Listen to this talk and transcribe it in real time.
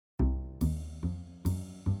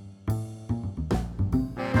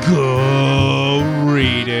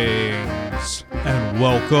Greetings and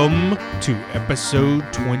welcome to episode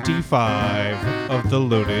 25 of the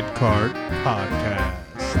Loaded Cart Podcast.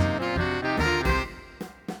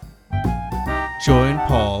 Join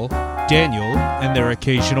Paul, Daniel, and their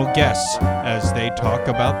occasional guests as they talk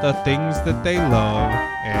about the things that they love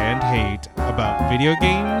and hate about video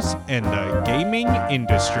games and the gaming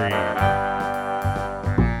industry.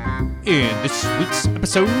 In this week's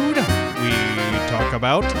episode, we talk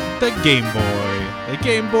about the Game Boy, the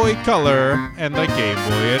Game Boy Color, and the Game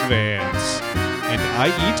Boy Advance. And I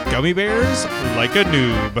eat gummy bears like a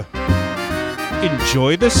noob.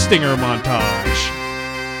 Enjoy the stinger montage.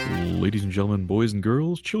 Ladies and gentlemen, boys and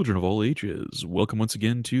girls, children of all ages, welcome once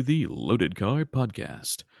again to the Loaded Cart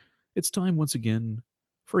Podcast. It's time once again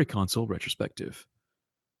for a console retrospective.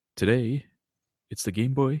 Today, it's the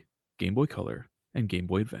Game Boy, Game Boy Color, and Game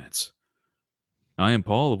Boy Advance. I am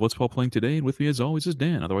Paul of What's Paul Playing Today, and with me as always is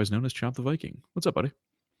Dan, otherwise known as Chop the Viking. What's up, buddy?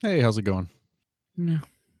 Hey, how's it going? Yeah,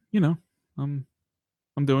 I'm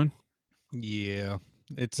doing. Yeah,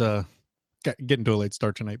 it's getting to a late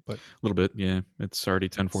start tonight, but A little bit, yeah. It's already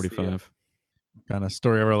 10:45. kind of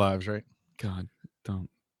story of our lives, right? God, don't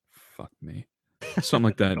fuck me. Something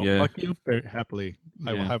like that, Don't yeah. fuck you? Very happily.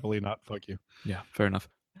 I will Yeah. happily not fuck you. Yeah, fair enough.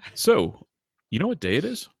 So, you know what day it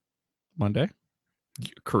is? Monday?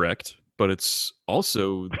 Correct. But it's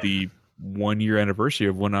also the 1-year anniversary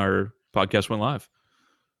of when our podcast went live.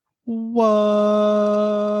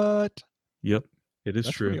 What? Yep, it is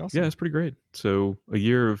That's true. pretty awesome. Yeah, it's pretty great. So a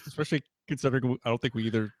year of Especially considering I don't think we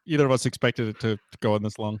either of us expected it to go on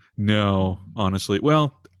this long. no, honestly.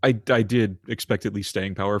 Well, I did expect at least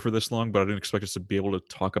staying power for this long, but I didn't expect us to be able to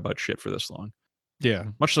talk about shit for this long. Yeah.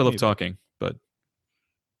 Much as I love Neither. talking, but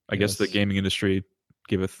I guess the Yes. gaming industry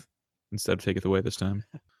giveth instead of taketh away this time.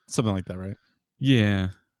 Something like that, right? Yeah.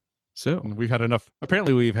 So And we've had enough.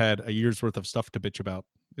 Apparently, we've had a year's worth of stuff to bitch about.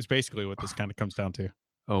 Is basically what this kind of comes down to.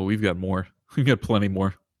 oh, we've got more. We've got plenty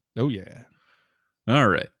more. Oh yeah. All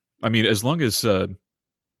right. I mean, as long as Star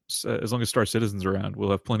Citizen's around,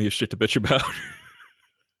 we'll have plenty of shit to bitch about.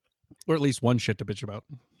 Or at least one shit to bitch about.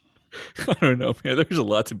 I don't know, man. There's a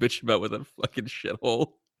lot to bitch about with that fucking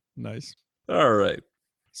shithole. Nice. All right.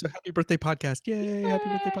 So happy birthday podcast. Yay. Happy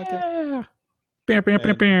birthday podcast.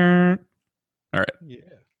 All right. Yeah.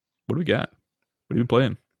 What do we got? What have you been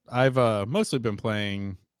playing? I've mostly been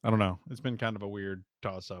playing, I don't know. It's been kind of a weird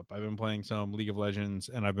toss up. I've been playing some League of Legends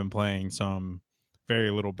and I've been playing some very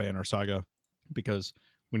little Banner Saga because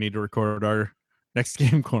we need to record our next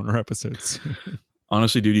Game Corner episodes.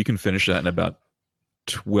 Honestly, dude, you can finish that in about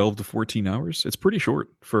 12 to 14 hours. It's pretty short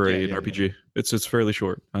for Yeah, an yeah, RPG. It's fairly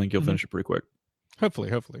short. I think you'll Mhm. finish it pretty quick. Hopefully.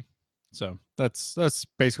 So that's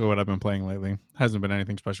basically what I've been playing lately. Hasn't been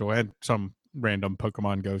anything special. I had some random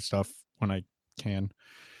Pokemon Go stuff when I can.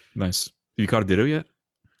 Nice. Have you caught a Ditto yet?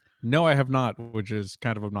 No, I have not, which is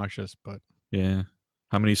kind of obnoxious, but Yeah.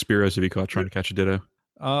 How many Spearows have you caught trying to catch a Ditto?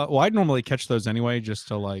 well, I'd normally catch those anyway, just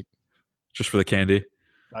to like Just for the candy?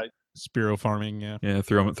 Spearow farming. Yeah. Yeah,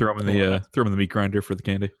 throw them in the meat grinder for the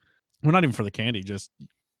candy. Well, not even for the candy, just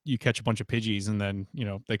you catch a bunch of Pidgeys and then,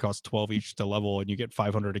 they cost 12 each to level and you get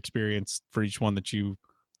 500 experience for each one that you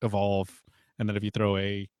evolve. And then if you throw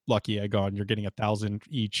a lucky egg on, you're getting 1,000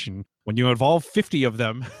 each. And when you evolve 50 of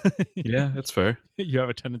them, Yeah, that's fair. you have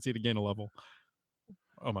a tendency to gain a level.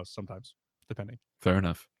 Almost sometimes, depending. Fair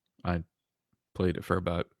enough. I played it for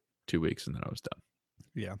about 2 weeks and then I was done.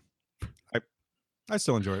 Yeah. I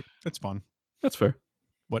still enjoy it. It's fun. That's fair.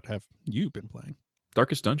 What have you been playing?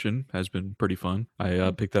 Darkest Dungeon has been pretty fun.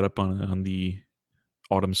 I picked that up on the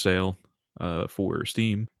autumn sale for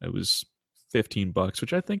Steam. It was $15,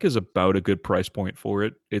 which I think is about a good price point for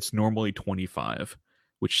it. It's normally $25,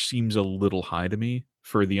 which seems a little high to me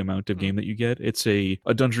for the amount of game that you get. It's a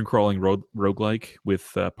dungeon crawling roguelike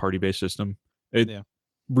with a party-based system. Yeah.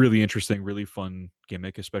 Really interesting, really fun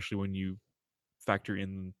gimmick, especially when you factor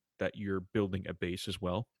in that you're building a base as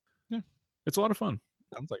well. Yeah. It's a lot of fun.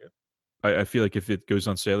 Sounds like it. I feel like if it goes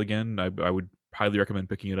on sale again, I would highly recommend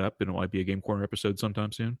picking it up, and it might be a Game Corner episode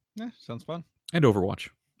sometime soon. Yeah, sounds fun. And Overwatch.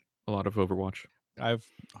 A lot of Overwatch. I've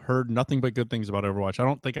heard nothing but good things about Overwatch. I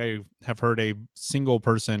don't think I have heard a single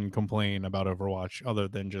person complain about Overwatch other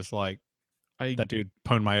than just like that dude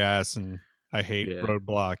pwned my ass and I hate Yeah.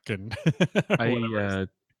 Roadblock and I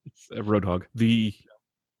Roadhog.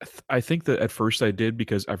 I think that at first I did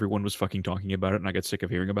because everyone was fucking talking about it and I got sick of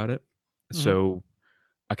hearing about it. Mhm. So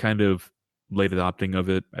I kind of late adopting of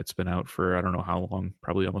it. It's been out for I don't know how long,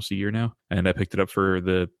 probably almost a year now. And I picked it up during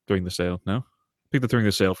the sale. No? Picked it during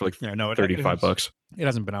the sale for like $35. It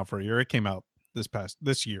hasn't been out for a year. It came out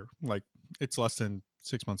this year. Like it's less than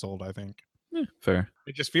 6 months old, I think. Fair.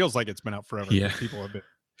 It just feels like it's been out forever. Yeah. People have been.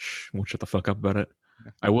 Shh, won't shut the fuck up about it.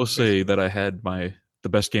 Yeah. I will say that I had the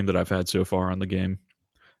best game that I've had so far on the game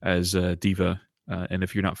as Diva. And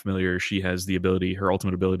if you're not familiar, she has the ability, her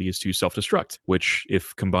ultimate ability is to self-destruct, which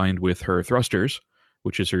if combined with her thrusters,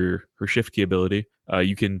 which is her shift key ability,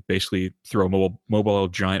 you can basically throw a mobile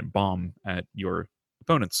giant bomb at your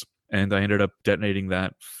opponents. And I ended up detonating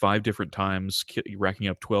that 5 different times, racking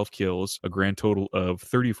up 12 kills, a grand total of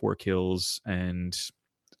 34 kills, and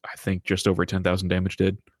I think just over 10,000 damage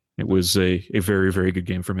did. It was a very, very good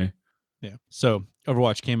game for me. Yeah. So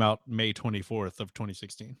Overwatch came out May 24th of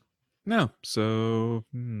 2016. No, so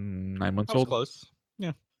 9 months That was old. close. Yeah.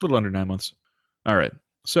 A little under 9 months. All right.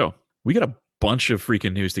 So we got a bunch of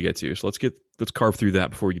freaking news to get to. So let's carve through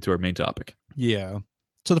that before we get to our main topic. Yeah.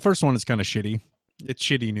 So the first one is kind of shitty. It's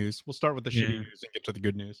shitty news. We'll start with the shitty news and get to the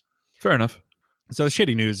good news. Fair enough. So the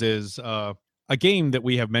shitty news is a game that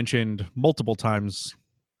we have mentioned multiple times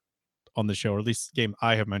on the show, or at least a game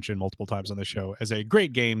I have mentioned multiple times on the show as a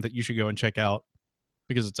great game that you should go and check out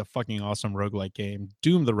because it's a fucking awesome roguelike game.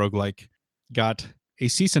 Doom the Roguelike got a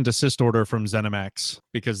cease and desist order from ZeniMax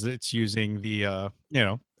because it's using the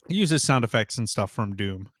it uses sound effects and stuff from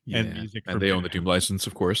Doom and music from and they own the Doom license,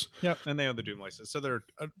 of course. Yep, and they own the Doom license. So they're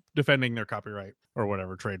defending their copyright or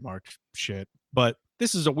whatever, trademark shit. But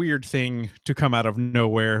this is a weird thing to come out of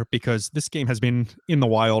nowhere because this game has been in the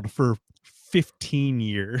wild for 15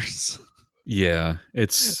 years. Yeah,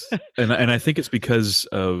 it's and I think it's because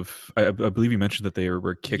of I believe you mentioned that they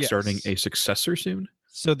were kickstarting a successor soon.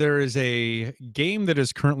 So there is a game that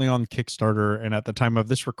is currently on Kickstarter, and at the time of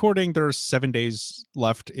this recording, there's 7 days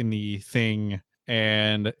left in the thing,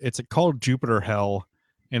 and it's called Jupiter Hell,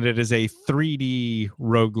 and it is a 3D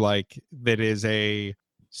roguelike that is a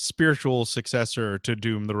spiritual successor to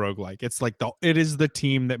Doom the Roguelike. It's like it is the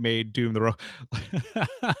team that made Doom the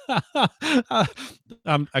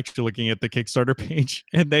I'm actually looking at the Kickstarter page,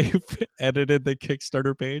 and they've edited the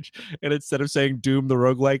Kickstarter page, and instead of saying Doom the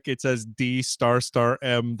Roguelike, it says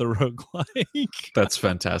D***M the Roguelike. That's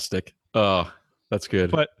fantastic. Oh, that's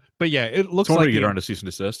good. But yeah, it looks so like to get on to cease and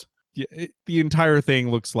desist. Yeah, the entire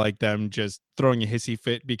thing looks like them just throwing a hissy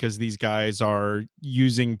fit because these guys are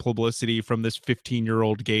using publicity from this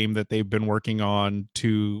 15-year-old game that they've been working on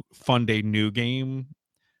to fund a new game.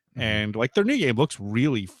 Mm-hmm. And like their new game looks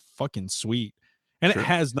really fucking sweet. And It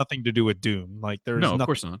has nothing to do with Doom. Like there's of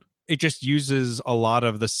course not. It just uses a lot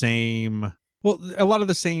of the same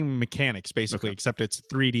mechanics basically, except it's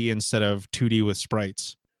 3D instead of 2D with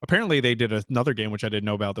sprites. Apparently they did another game which I didn't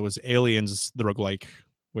know about that was Aliens the Roguelike,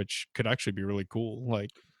 which could actually be really cool,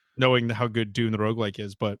 like knowing how good Doom the Roguelike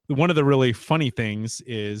is. But one of the really funny things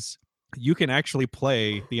is you can actually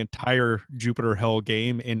play the entire Jupiter Hell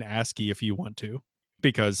game in ASCII if you want to,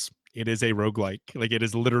 because it is a roguelike. Like it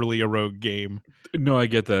is literally a rogue game. No, I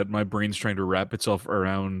get that. My brain's trying to wrap itself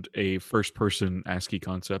around a first-person ASCII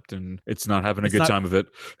concept, and it's not having a good time of it.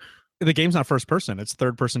 The game's not first-person. It's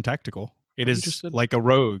third-person tactical. It is like a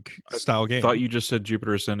rogue style game. I thought you just said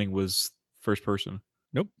Jupiter Ascending was first-person.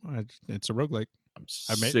 Nope, it's a roguelike. I'm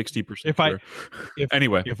 60% sure.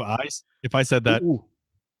 Anyway, if I said that,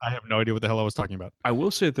 I have no idea what the hell I was talking about. I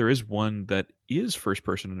will say that there is one that is first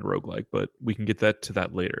person in a roguelike, but we can get to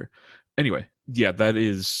that later. Anyway, yeah, that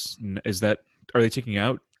is that. Are they taking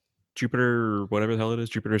out Jupiter or whatever the hell it is?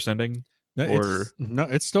 Jupiter Ascending?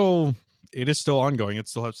 It is still ongoing. It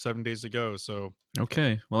still has 7 days to go. So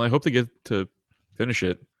okay, well, I hope they get to finish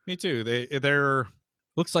it. Me too. They're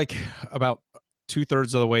looks like about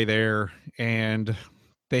 2/3 of the way there, and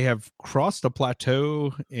they have crossed a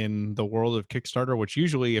plateau in the world of Kickstarter, which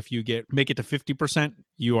usually if you make it to 50%,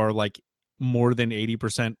 you are like more than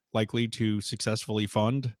 80% likely to successfully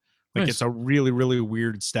fund. Like It's a really, really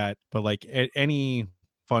weird stat, but like any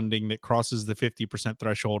funding that crosses the 50%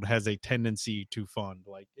 threshold has a tendency to fund.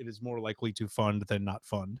 Like it is more likely to fund than not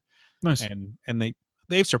fund. Nice. And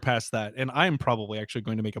they've surpassed that, and I'm probably actually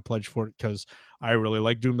going to make a pledge for it because I really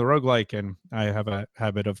like Doom the Roguelike, and I have a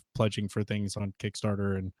habit of pledging for things on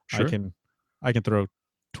Kickstarter, and sure. I can throw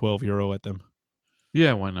 €12 at them.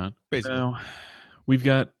 Yeah, why not? Basically. Now, we've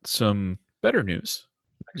got some better news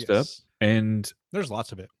next up, and there's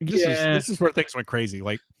lots of it. This is where things went crazy.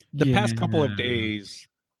 Like the past couple of days,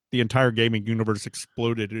 the entire gaming universe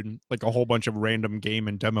exploded in like a whole bunch of random game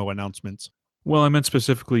and demo announcements. Well, I meant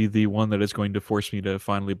specifically the one that is going to force me to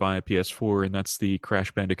finally buy a PS4, and that's the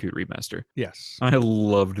Crash Bandicoot remaster. Yes. I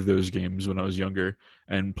loved those games when I was younger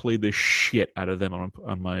and played the shit out of them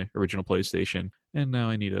on my original PlayStation, and now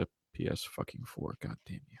I need a PS4. God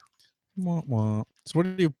damn you. So what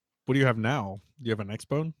do you have now? Do you have an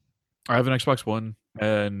Xbone? I have an Xbox One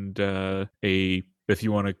and a if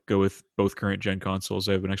you want to go with both current gen consoles,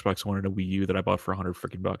 I have an Xbox One and a Wii U that I bought for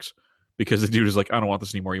 $100 because the dude is like, I don't want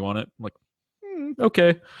this anymore. You want it? I'm like,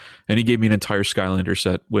 okay. And he gave me an entire Skylander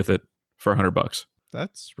set with it for $100.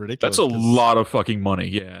 That's ridiculous. That's a lot of fucking money.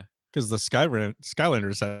 Yeah. Because the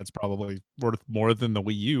Skylander set's probably worth more than the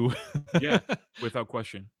Wii U. Yeah, without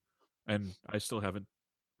question. And I still haven't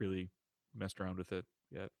really messed around with it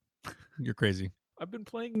yet. You're crazy. I've been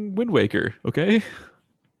playing Wind Waker, okay?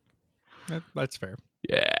 That's fair.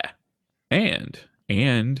 Yeah.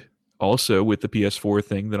 And also with the PS4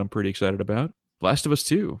 thing that I'm pretty excited about, Last of Us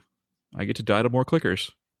 2. I get to die to more clickers.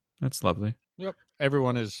 That's lovely. Yep.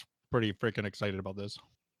 Everyone is pretty freaking excited about this.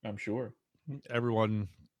 I'm sure. Everyone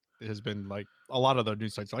has been like, a lot of the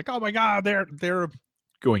news sites are like, oh my god, they're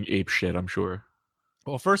going ape shit, I'm sure.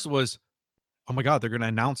 Well, first it was, oh my god, they're gonna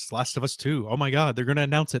announce Last of Us 2. Oh my god, they're gonna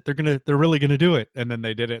announce it. They're really gonna do it. And then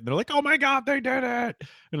they did it. And they're like, oh my god, they did it.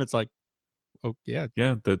 And it's like, oh yeah,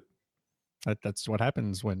 that's what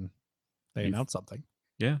happens when they announce something.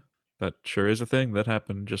 Yeah, that sure is a thing that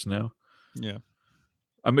happened just now. Yeah,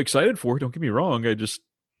 I'm excited for it. Don't get me wrong. I just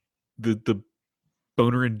the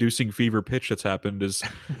boner-inducing fever pitch that's happened is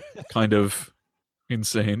kind of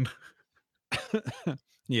insane.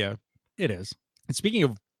 Yeah, it is. And speaking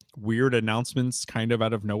of weird announcements, kind of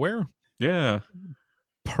out of nowhere, yeah,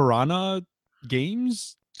 Piranha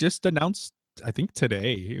Games just announced, I think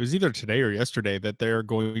today, it was either today or yesterday, that they're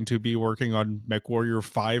going to be working on MechWarrior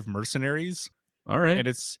 5 Mercenaries. All right. And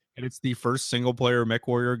it's the first single player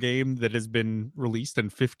MechWarrior game that has been released in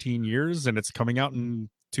 15 years, and it's coming out in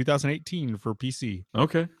 2018 for PC.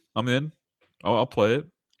 Okay, I'm in. I'll play it.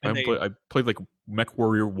 I played like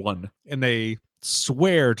MechWarrior 1. And they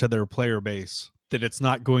swear to their player base that it's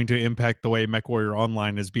not going to impact the way MechWarrior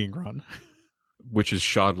Online is being run. Which is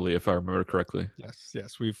shoddily, if I remember correctly.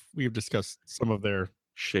 Yes, we've discussed some of their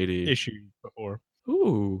shady issues before.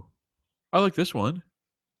 Ooh, I like this one.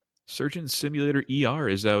 Surgeon Simulator ER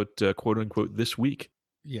is out, quote unquote, this week.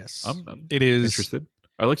 Yes, I'm it is interested.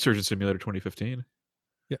 I like Surgeon Simulator 2015.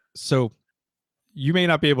 Yeah, so you may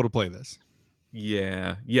not be able to play this.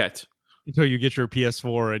 Yeah, yet. Until you get your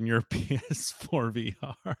PS4 and your PS4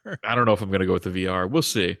 VR. I don't know if I'm going to go with the VR. We'll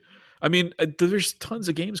see. I mean, there's tons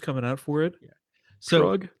of games coming out for it. Yeah.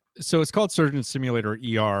 So it's called Surgeon Simulator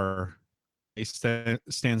ER. It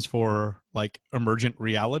stands for like emergent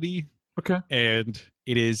reality. Okay. And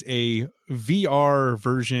it is a VR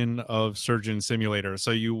version of Surgeon Simulator.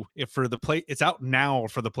 So it's out now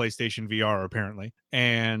for the PlayStation VR apparently.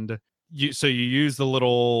 And you use the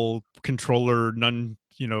little controller,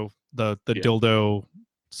 the dildo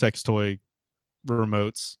sex toy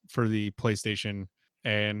remotes for the PlayStation.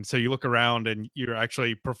 And so you look around and you're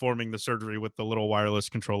actually performing the surgery with the little wireless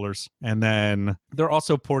controllers. And then they're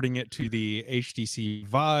also porting it to the HTC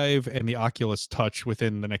Vive and the Oculus Touch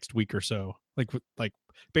within the next week or so, like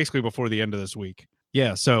basically before the end of this week.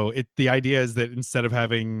 Yeah. So the idea is that instead of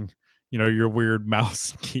having, your weird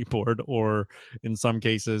mouse and keyboard, or in some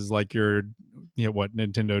cases like your,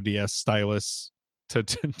 Nintendo DS stylus to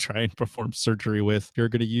try and perform surgery with, you're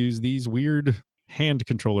going to use these weird hand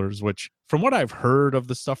controllers, which from what I've heard of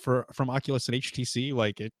the stuff from Oculus and HTC,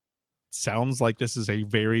 like it sounds like this is a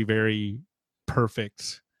very, very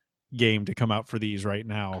perfect game to come out for these right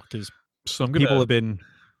now, because people have been.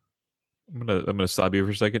 I'm gonna stop you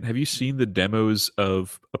for a second. Have you seen the demos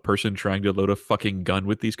of a person trying to load a fucking gun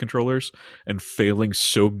with these controllers and failing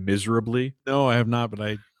so miserably? No, I have not,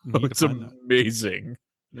 but it's amazing.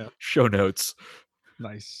 Yeah. Show notes.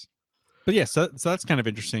 Nice. But yeah, so that's kind of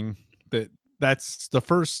interesting. That's the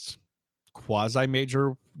first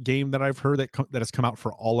quasi-major game that I've heard that has come out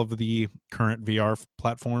for all of the current VR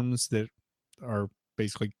platforms that are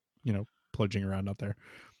basically, plunging around out there.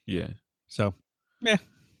 Yeah. So,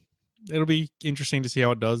 it'll be interesting to see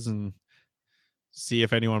how it does and see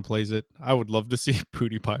if anyone plays it. I would love to see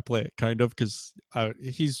PewDiePie play it, kind of, because I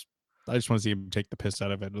just want to see him take the piss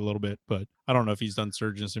out of it a little bit. But I don't know if he's done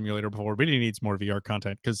Surgeon Simulator before, but he needs more VR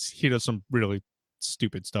content because he does some really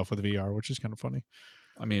stupid stuff with VR, which is kind of funny.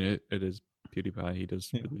 I mean, it is PewDiePie. He does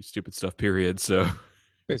really stupid stuff, period. So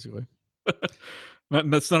basically,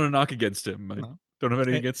 that's not a knock against him. No. Don't have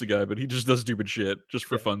anything against the guy, but he just does stupid shit just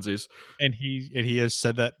for funsies. And he has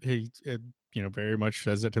said that he very much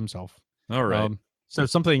says it himself. All right. So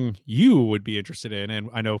something you would be interested in,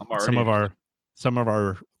 and I know some of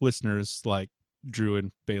our listeners like Drew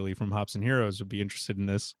and Bailey from Hops and Heroes would be interested in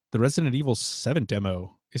this. The Resident Evil 7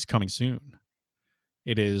 demo is coming soon.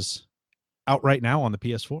 It is out right now on the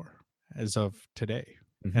PS4 as of today.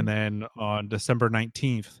 Mm-hmm. And then on December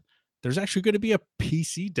 19th, there's actually going to be a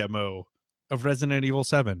PC demo of Resident Evil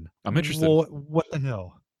 7. I'm interested. What the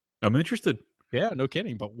hell? I'm interested. Yeah, no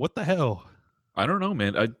kidding. But what the hell? I don't know,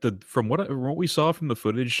 man. From what we saw from the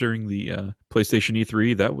footage during the PlayStation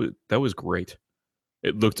E3, that was great.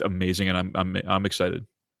 It looked amazing, and I'm excited.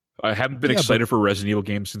 I haven't been Yeah, but excited for Resident Evil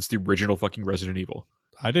games since the original fucking Resident Evil.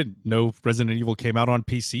 I didn't know Resident Evil came out on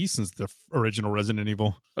PC since the original Resident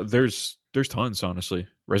Evil. There's tons, honestly.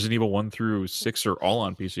 Resident Evil 1 through 6 are all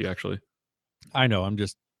on PC, actually. I know. I'm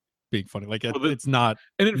just being funny. Like Well, it's not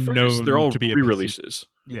and in fairness, they're known all to be a PC. re-releases.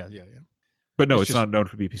 Yeah. But no, It's it's just not known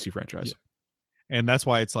to be a PC franchise. And that's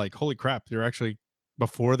why it's like, holy crap, you're actually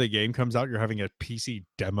before the game comes out, you're having a PC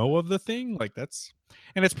demo of the thing. Like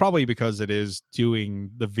and it's probably because it is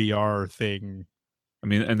doing the VR thing. I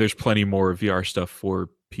mean, and there's plenty more VR stuff for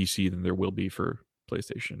PC than there will be for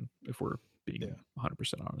PlayStation, if we're being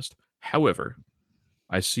 100% honest. However,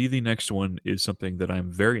 I see the next one is something that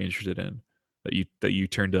I'm very interested in that you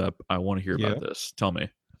turned up. I want to hear about this. Tell me.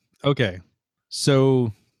 Okay.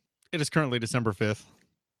 So it is currently December 5th.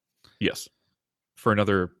 Yes. For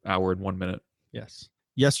another hour and 1 minute. Yes.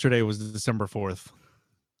 Yesterday was December 4th.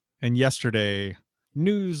 And yesterday,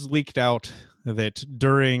 news leaked out that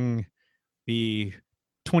during the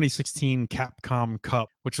 2016 Capcom Cup,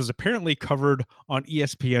 which was apparently covered on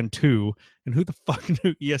ESPN2, and who the fuck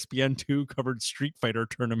knew ESPN2 covered Street Fighter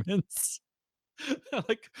tournaments?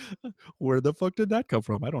 Like, where the fuck did that come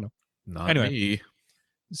from? I don't know. Not me.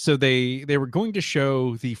 So they were going to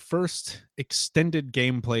show the first extended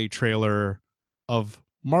gameplay trailer of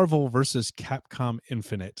Marvel vs. Capcom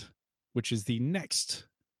Infinite, which is the next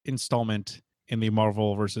installment in the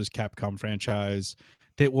Marvel vs. Capcom franchise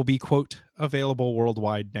that will be, quote, available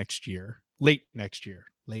worldwide next year. Late next year.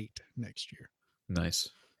 Nice.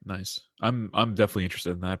 I'm definitely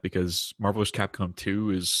interested in that because Marvel vs. Capcom 2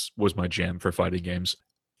 was my jam for fighting games.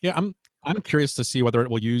 Yeah, I'm curious to see whether it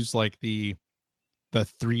will use like the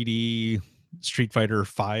 3D Street Fighter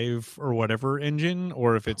 5 or whatever engine,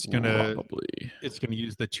 or if it's gonna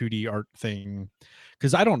use the 2D art thing.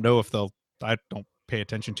 Because I don't know if I don't pay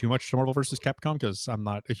attention too much to Marvel vs. Capcom because I'm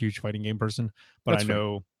not a huge fighting game person, but I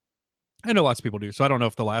know lots of people do. So I don't know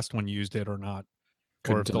if the last one used it or not,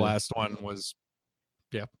 or if the last one was.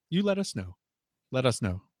 Yeah, you let us know. Let us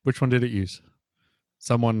know. Which one did it use?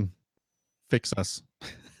 Someone fix us.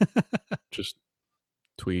 Just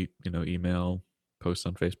tweet, email, post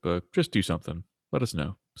on Facebook. Just do something. Let us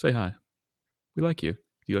know. Say hi. We like you. Do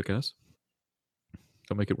you like us?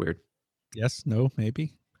 Don't make it weird. Yes, no,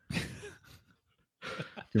 maybe. Do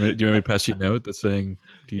you want me to pass you a note that's saying,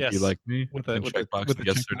 do you like me? With checkbox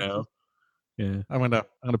yes or no. Yeah. I'm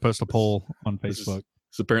gonna post a poll on Facebook.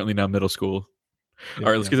 It's apparently now middle school. All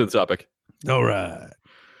right, let's get to the topic. All right.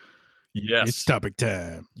 Yes. It's topic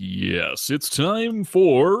time. Yes, it's time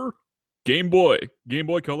for Game Boy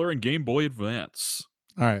Color, and Game Boy Advance.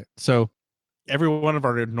 All right. So every one of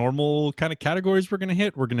our normal kind of categories we're going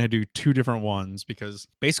to do two different ones because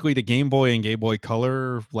basically the Game Boy and Game Boy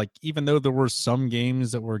Color, like even though there were some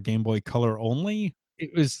games that were Game Boy Color only,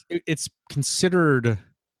 it's considered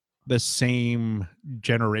the same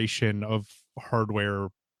generation of hardware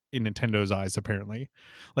in Nintendo's eyes, apparently.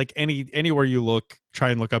 Like anywhere you look,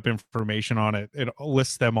 try and look up information on it, it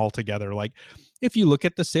lists them all together. Like if you look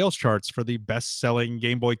at the sales charts for the best-selling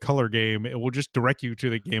Game Boy Color game, it will just direct you to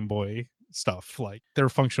the Game Boy stuff. Like they're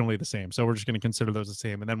functionally the same. So we're just going to consider those the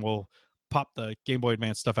same, and then we'll pop the Game Boy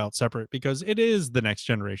Advance stuff out separate because it is the next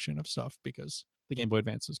generation of stuff, because the Game Boy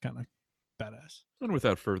Advance is kind of badass. And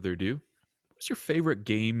without further ado, what's your favorite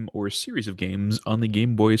game or series of games on the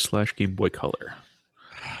Game Boy/Game Boy Color?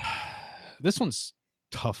 This one's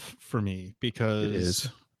tough for me because it is.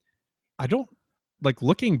 I don't like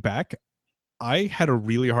looking back. I had a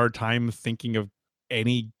really hard time thinking of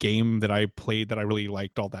any game that I played that I really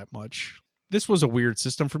liked all that much. This was a weird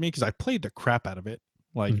system for me because I played the crap out of it,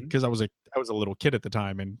 like because I was a little kid at the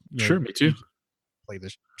time, and sure, me too. Play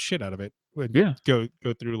the shit out of it. Yeah, go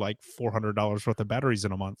through like $400 worth of batteries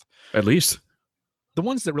in a month, at least. The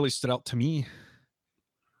ones that really stood out to me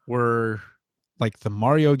were like the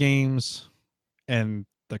Mario games and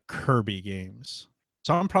the Kirby games.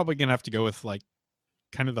 So I'm probably gonna have to go with like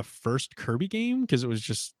kind of the first Kirby game because it was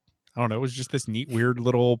just, I don't know, it was just this neat, weird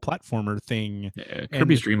little platformer thing. Yeah,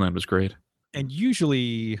 Kirby's Dream Land was great. And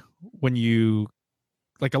usually when you,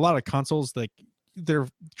 like a lot of consoles, like they're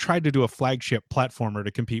tried to do a flagship platformer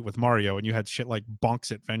to compete with Mario, and you had shit like Bonk's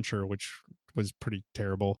Adventure, which was pretty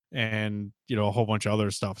terrible, and a whole bunch of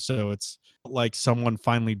other stuff. So it's like someone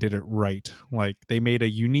finally did it right. Like they made a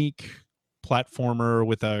unique platformer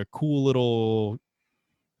with a cool little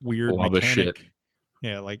weird mechanic.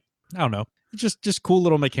 Yeah, like I don't know, just cool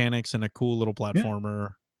little mechanics and a cool little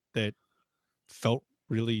platformer that felt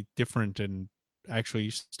really different and actually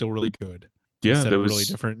still really good. Yeah, instead that of really was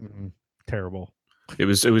different and terrible. it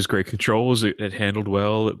was great controls. It handled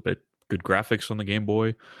well, but good graphics on the Game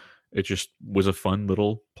Boy. It just was a fun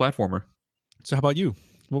little platformer. So how about you?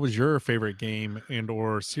 What was your favorite game and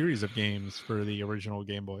or series of games for the original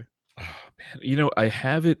Game Boy? Oh, man. I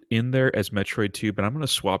have it in there as Metroid 2, but I'm going to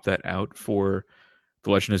swap that out for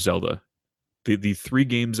The Legend of Zelda. The three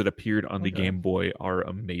games that appeared on the Okay. Game Boy are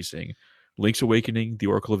amazing. Link's Awakening, The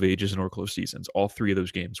Oracle of Ages, and Oracle of Seasons. All three of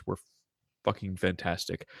those games were fucking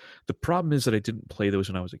fantastic. The problem is that I didn't play those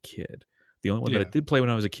when I was a kid. The only one that I Yeah. did play when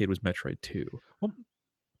I was a kid was Metroid 2. Well,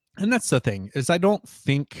 and that's the thing is I don't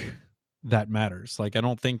think that matters. Like I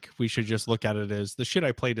don't think we should just look at it as the shit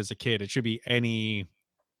I played as a kid. It should be any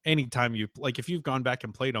time you like if you've gone back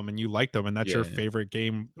and played them and you like them and that's your Yeah, favorite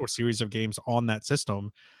game or series of games on that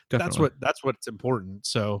system, definitely. that's what's important.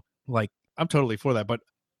 So like I'm totally for that, but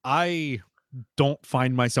I don't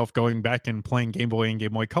find myself going back and playing Game Boy and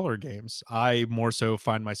Game Boy Color games. I more so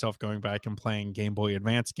find myself going back and playing Game Boy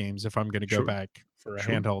Advance games if I'm going to go Sure, back for a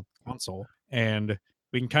sure. handheld console. And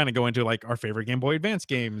we can kind of go into like our favorite Game Boy Advance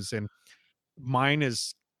games. And mine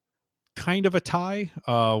is kind of a tie.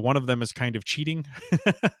 One of them is kind of cheating.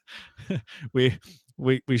 we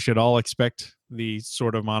we should all expect the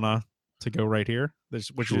Sword of Mana to go right here.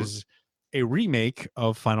 Which Sure. is a remake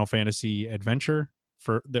of Final Fantasy Adventure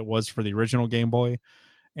for that was for the original Game Boy,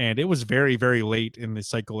 and it was very very late in the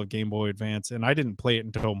cycle of Game Boy Advance, and I didn't play it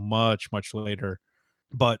until much later.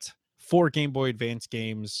 But for Game Boy Advance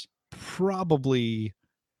games, probably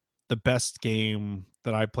the best game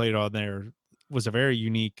that I played on there was a very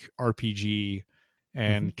unique RPG Mhm.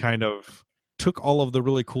 and kind of took all of the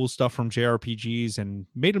really cool stuff from JRPGs and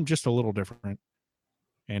made them just a little different.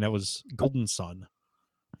 And that was Golden Sun.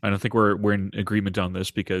 And I think we're in agreement on this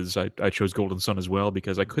because I chose Golden Sun as well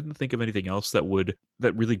because I couldn't think of anything else that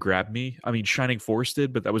really grabbed me. I mean, Shining Force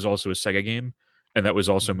did, but that was also a Sega game, and that was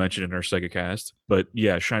also Mhm. mentioned in our Sega cast. But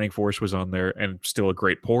yeah, Shining Force was on there and still a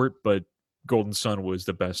great port, but Golden Sun was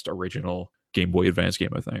the best original Game Boy Advance game,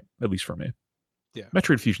 I think, at least for me. Yeah.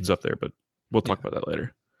 Metroid Fusion's up there, but we'll talk Yeah. about that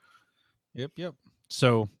later. Yep.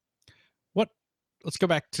 So what let's go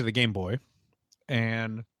back to the Game Boy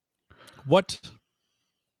and what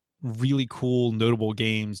really cool notable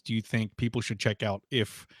games do you think people should check out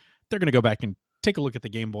if they're going to go back and take a look at the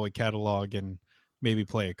Game Boy catalog and maybe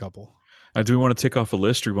play a couple? Do we want to tick off a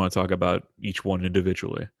list or we want to talk about each one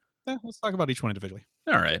individually? Let's talk about each one individually.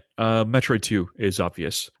 All right. Metroid 2 is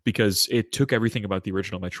obvious because it took everything about the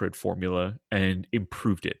original Metroid formula and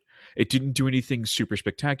improved it. It didn't do anything super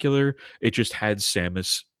spectacular. It just had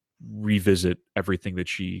Samus revisit everything that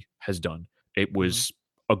she has done. It Mhm. was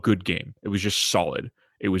a good game. It was just solid.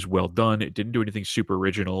 It was well done. It didn't do anything super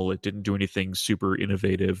original. It didn't do anything super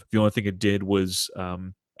innovative. The only thing it did was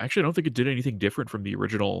actually I don't think it did anything different from the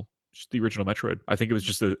original Metroid. I think it was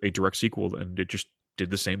just a direct sequel and it just did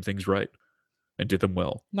the same things right and did them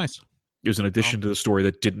well. Nice. It was an Well, addition to the story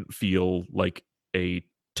that didn't feel like a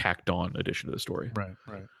tacked on addition to the story. right.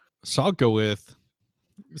 So I'll go with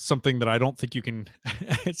something that I don't think you can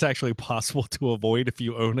it's actually possible to avoid if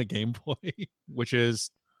you own a Game Boy, which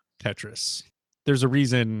is Tetris. There's a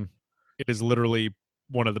reason it is literally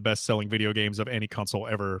one of the best selling video games of any console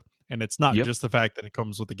ever. And it's not Yep. just the fact that it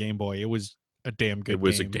comes with the Game Boy. It was a damn It good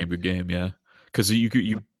was a game. damn good game, yeah. Because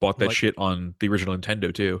you bought that Like, shit on the original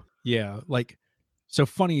Nintendo too. yeah, like so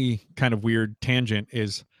funny kind of weird tangent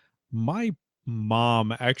is my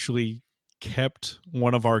mom actually kept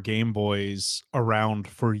one of our Game Boys around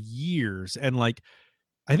for years, and like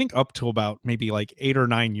I think up to about maybe like 8 or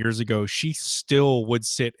 9 years ago, she still would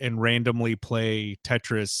sit and randomly play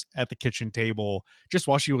Tetris at the kitchen table just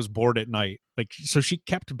while she was bored at night. Like, so she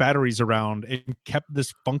kept batteries around and kept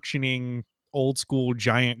this functioning old school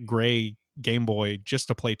giant gray Game Boy just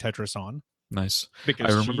to play Tetris on Nice. I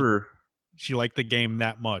because remember she liked the game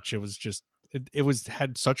that much. It was just it was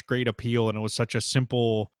had such great appeal and it was such a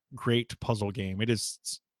simple, great puzzle game. It is,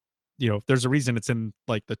 there's a reason it's in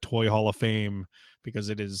like the Toy Hall of Fame because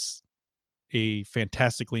it is a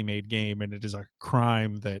fantastically made game, and it is a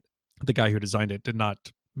crime that the guy who designed it did not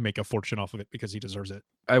make a fortune off of it because he deserves it.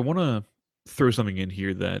 I want to throw something in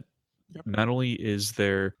here that Yep. not only is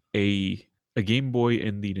there a Game Boy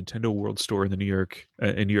in the Nintendo World Store in New York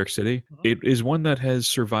City, Mhm. it is one that has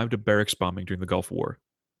survived a barracks bombing during the Gulf War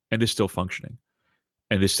and is still functioning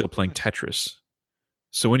and is still playing Nice. Tetris.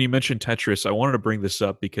 So when you mentioned Tetris, I wanted to bring this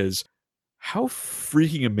up because how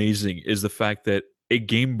freaking amazing is the fact that a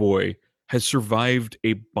Game Boy has survived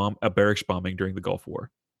a barracks bombing during the Gulf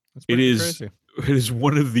War? That's It pretty is crazy. it is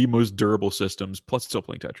one of the most durable systems, plus still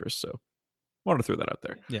playing Tetris. So wanted to throw that out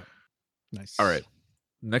there. Yeah. Nice. All right.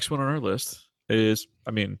 Next one on our list is,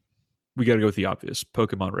 I mean, we got to go with the obvious: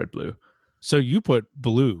 Pokemon Red Blue. So you put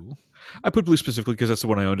blue, I put blue specifically because that's the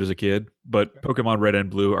one I owned as a kid, but Pokemon Red and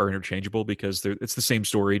Blue are interchangeable because it's the same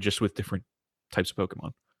story, just with different types of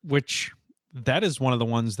Pokemon. which that is one of the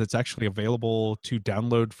ones that's actually available to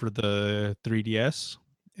download for the 3DS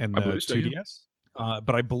and I the believe so, yeah. 2DS.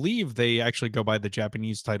 But I believe they actually go by the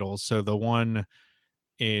Japanese titles. So the one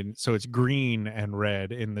so it's green and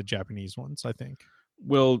red in the Japanese ones, I think.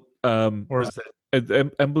 Well, Or is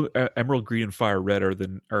it Emerald Green and Fire Red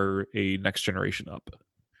are a next generation up.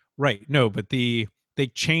 right? No, but they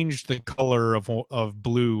changed the color of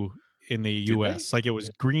blue in the Did US. Like it was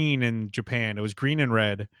green in Japan, it was green and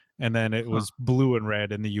red, and then it was blue and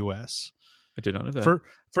red in the US. I did not know that.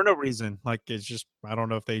 For no reason. Like it's just I don't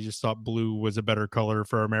know if they just thought blue was a better color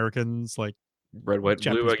for Americans. Like Red, white,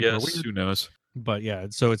 and blue, Japanese I people are guess. weird. Who knows? But yeah,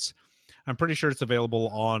 so I'm pretty sure it's available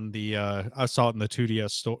on the I saw it in the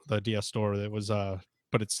 2DS store, the DS store. That was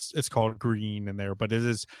but it's called green in there, but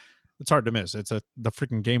it's hard to miss. It's the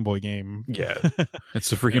freaking Game Boy game. Yeah. It's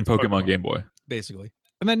the freaking It's Pokemon Game Boy. basically.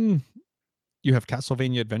 And then you have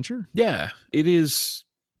Castlevania Adventure. Yeah, it is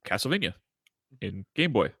Castlevania in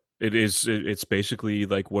Game Boy. It's basically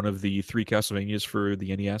like one of the 3 Castlevanias for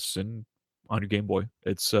the NES and on your Game Boy.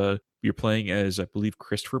 It's you're playing as, I believe,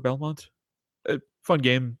 Christopher Belmont. Fun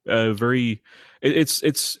game. It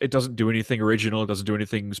doesn't do anything original. It doesn't do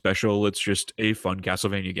anything special. It's just a fun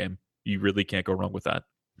Castlevania game. You really can't go wrong with that.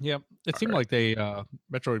 Yeah, it seemed like they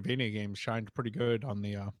Metroidvania games shined pretty good on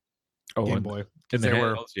the Game Boy in the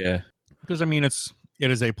handhelds, yeah. Because I mean it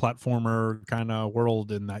is a platformer kind of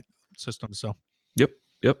world in that system. So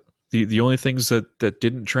Yep. The only things that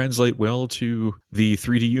didn't translate well to the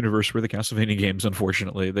 3D universe were the Castlevania games,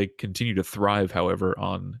 unfortunately. They continue to thrive, however,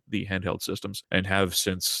 on the handheld systems and have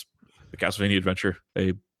since the Castlevania Adventure.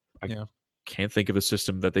 I can't think of a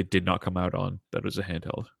system that they did not come out on that was a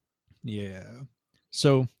handheld. Yeah.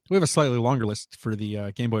 So we have a slightly longer list for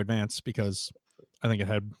the Game Boy Advance because I think it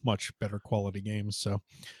had much better quality games. So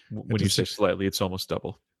when you say slightly, it's almost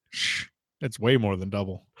double. It's way more than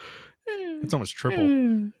double. It's almost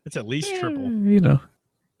triple. It's at least triple.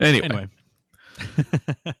 Anyway.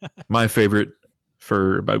 My favorite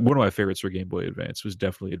one of my favorites for Game Boy Advance was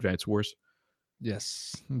definitely Advance Wars.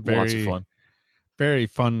 Yes. Lots of fun. Very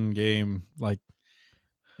fun game. Like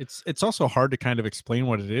it's also hard to kind of explain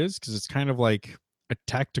what it is because it's kind of like a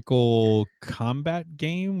tactical combat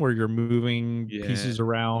game where you're moving pieces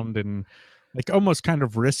around and like almost kind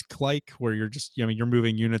of Risk like where you're just you're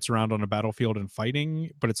moving units around on a battlefield and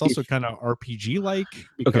fighting, but it's also kind of RPG like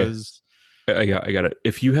because I got it.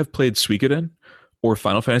 If you have played Suikoden or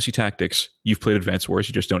Final Fantasy Tactics, you've played Advance Wars,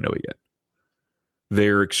 you just don't know it yet.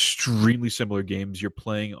 They're extremely similar games. You're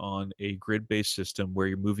playing on a grid-based system where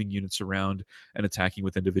you're moving units around and attacking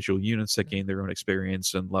with individual units that gain their own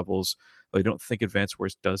experience and levels. I don't think Advance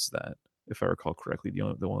Wars does that, if I recall correctly.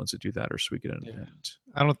 The ones that do that are Suikoden. Yeah.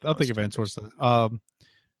 I don't think Advance Wars does.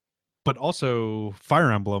 But also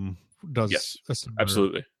Fire Emblem does. Yes,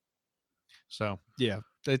 absolutely. So yeah,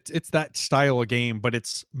 it's that style of game, but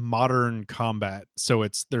it's modern combat. So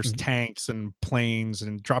there's tanks and planes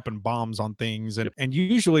and dropping bombs on things, and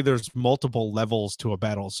usually there's multiple levels to a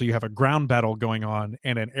battle. So you have a ground battle going on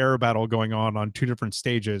and an air battle going on 2 different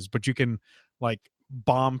stages, but you can like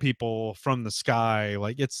bomb people from the sky.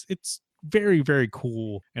 Like it's very, very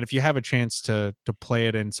cool. And if you have a chance to play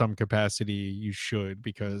it in some capacity, you should,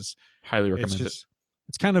 because highly recommend it.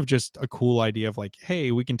 It's kind of just a cool idea of like,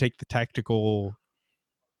 hey, we can take the tactical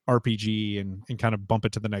RPG and kind of bump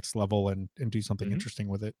it to the next level and do something interesting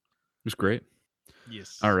with it. It was great.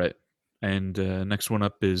 Yes. All right. And next one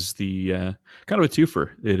up is the kind of a twofer.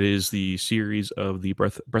 It is the series of the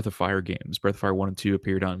Breath of Fire games. Breath of Fire 1 and 2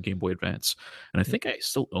 appeared on Game Boy Advance. And I think I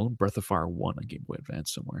still own Breath of Fire 1 on Game Boy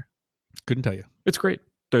Advance somewhere. Couldn't tell you. It's great.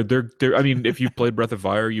 They're I mean, if you've played Breath of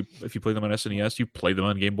Fire, if you play them on SNES, you play them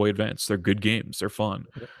on Game Boy Advance. They're good games. They're fun.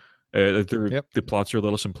 The plots are a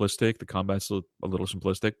little simplistic. The combat's a little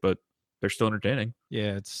simplistic, but they're still entertaining.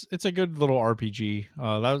 Yeah, it's a good little RPG.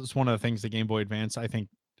 That was one of the things the Game Boy Advance I think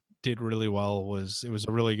did really well. Was it was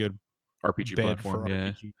a really good RPG platform.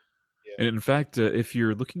 Yeah. RPG. And in fact, if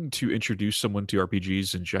you're looking to introduce someone to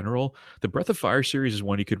RPGs in general, the Breath of Fire series is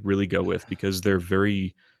one you could really go with because they're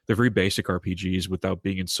very basic RPGs without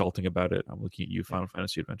being insulting about it. I'm looking at you, Final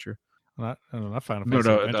Fantasy Adventure. Not Final Fantasy.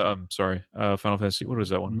 No, sorry. Final Fantasy. What was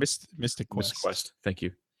that one? Mystic Quest. Mystic Quest. Thank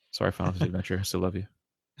you. Sorry, Final Fantasy Adventure. I still love you.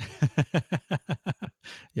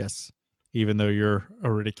 Yes, even though you're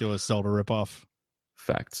a ridiculous Zelda ripoff.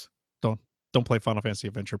 Facts. Don't play Final Fantasy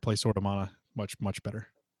Adventure. Play Sword of Mana. Much better.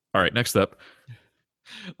 All right. Next up.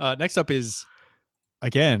 Next up is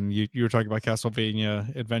again, you were talking about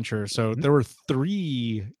Castlevania Adventure. So Mhm. there were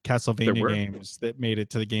 3 There Castlevania were. games that made it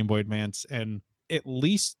to the Game Boy Advance, and at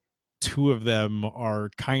least 2 of them are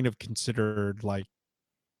kind of considered like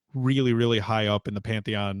really, really high up in the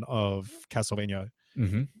pantheon of Castlevania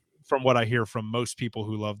Mhm. from what I hear from most people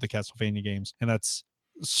who love the Castlevania games. And that's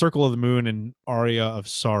Circle of the Moon and Aria of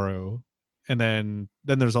Sorrow. And then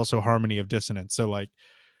there's also Harmony of Dissonance. So like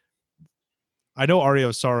I know Aria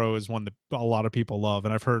of Sorrow is one that a lot of people love,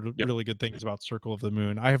 and I've heard Yep. really good things about Circle of the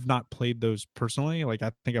Moon. I have not played those personally. Like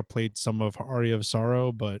I think I played some of Aria of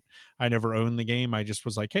Sorrow, but I never owned the game. I just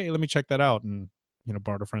was like, hey, let me check that out, and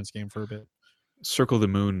borrowed a friend's game for a bit. Circle of the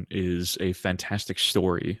Moon is a fantastic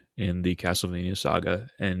story in the Castlevania saga,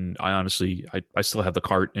 and I honestly, I still have the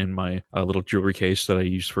cart in my little jewelry case that I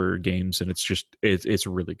use for games, and it's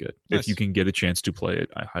really good. If you Nice. can get a chance to play it,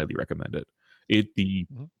 I highly recommend it. It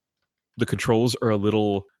Mhm. the controls are a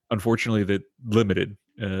little, unfortunately, that limited,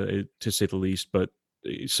 to say the least. But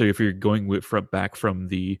so if you're going back from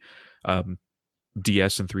the um,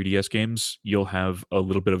 DS and 3DS games, you'll have a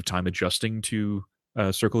little bit of time adjusting to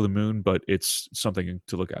Circle of the Moon, but it's something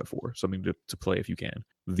to look out for, something to play if you can.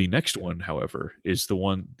 The next one, however, is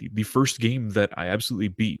the first game that I absolutely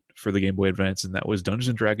beat for the Game Boy Advance, and that was Dungeons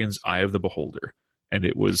and Dragons Eye of the Beholder. And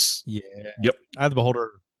it was, Yeah. yep, Eye of the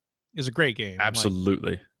Beholder is a great game. Like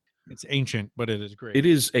absolutely. it's ancient, but it is It great.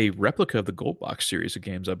 is a replica of the Gold Box series of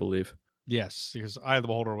games, I believe. Yes, because Eye of the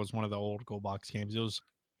Beholder was one of the old Gold Box games. It was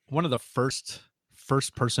one of the first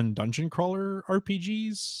person dungeon crawler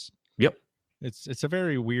RPGs. Yep. It's a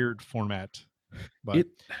very weird format, but It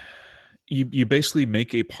you basically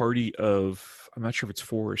make a party of, I'm not sure if it's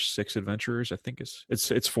 4 or 6 adventurers. I think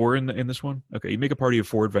it's 4 in this one. Okay, you make a party of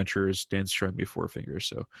 4 adventurers. Dan's showing me 4 fingers,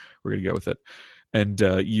 so we're gonna go with it. And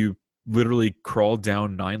you literally crawl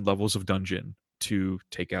down 9 levels of dungeon to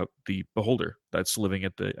take out the beholder that's living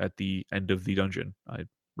at the end of the dungeon. I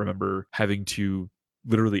remember having to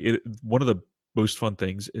one of the most fun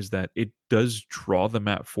things is that it does draw the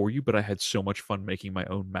map for you, but I had so much fun making my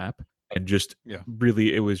own map, and just yeah.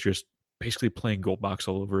 really, it was just basically playing Gold Box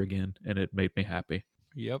all over again, and it made me happy.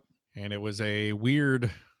 Yep. And it was a weird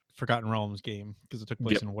Forgotten Realms game because it took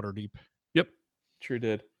place Yep. in Waterdeep. Yep. Sure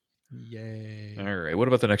did. Yay. All right. What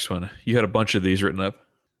about the next one? You had a bunch of these written up.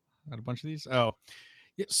 Got a bunch of these. Oh,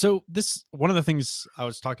 yeah. So this one of the things I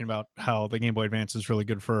was talking about how the Game Boy Advance is really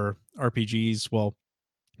good for RPGs. Well,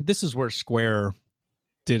 this is where Square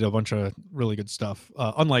did a bunch of really good stuff.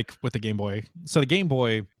 Unlike with the Game Boy. So the Game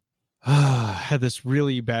Boy had this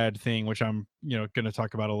really bad thing, which I'm going to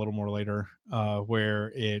talk about a little more later,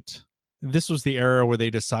 where this was the era where they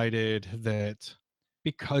decided that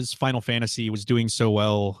because Final Fantasy was doing so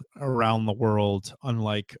well around the world,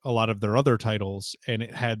 unlike a lot of their other titles, and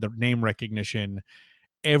it had the name recognition,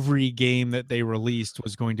 every game that they released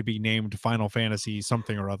was going to be named Final Fantasy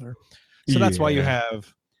something or other. So that's why you Yeah.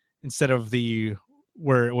 have, instead of the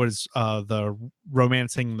where it was the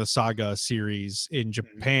Romancing the Saga series in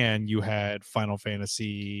Japan, you had Final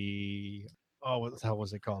Fantasy, oh, what the hell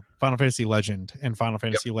was it called? Final Fantasy Legend and Final Yep.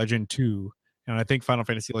 Fantasy Legend 2, and I think Final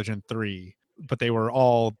Fantasy Legend 3, but they were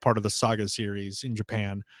all part of the Saga series in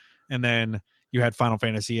Japan. And then you had Final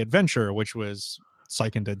Fantasy Adventure, which was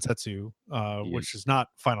Seiken Densetsu, Yep. which is not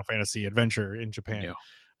Final Fantasy Adventure in Japan. No.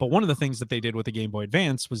 But one of the things that they did with the Game Boy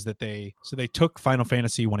Advance was that they took Final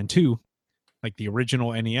Fantasy 1 and 2, like the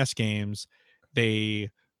original NES games, they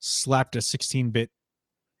slapped a 16-bit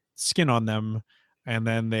skin on them, and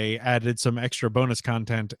then they added some extra bonus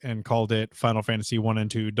content and called it Final Fantasy 1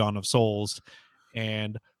 and 2 Dawn of Souls.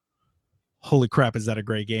 And holy crap, is that a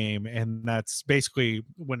great game. And that's basically,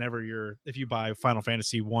 if you buy Final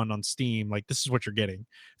Fantasy 1 on Steam, like this is what you're getting.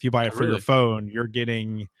 If you buy it Oh, for your really? phone, you're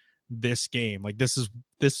getting this game. Like this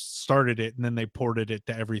started it, and then they ported it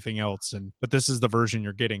to everything else. But this is the version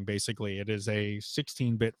you're getting. Basically it is a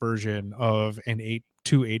 16-bit version of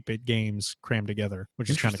two 8-bit games crammed together, which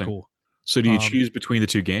is kind of Interesting. cool. So do you um choose between the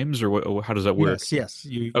two games, or what? How does that work? yes,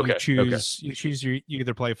 you Okay. Okay. choose, you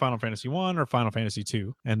either play Final Fantasy 1 or Final Fantasy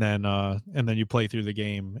 2, and then you play through the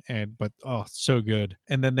game. But oh, so good.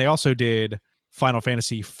 And then they also did Final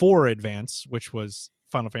Fantasy 4 Advance, which was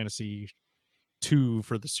Final Fantasy 2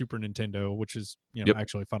 for the Super Nintendo, which is Yep.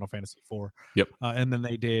 actually Final Fantasy 4. Yep. And then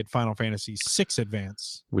they did Final Fantasy 6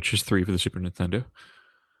 Advance. Which is 3 for the Super Nintendo.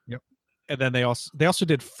 Yep. And then they also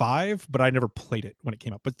did 5, but I never played it when it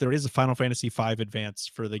came out. But there is a Final Fantasy 5 Advance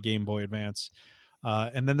for the Game Boy Advance.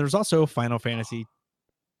 And then there's also Final Fantasy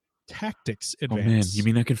Tactics Oh man, you Advance.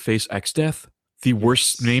 mean I can face X Death, the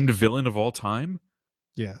worst Yes. named villain of all time?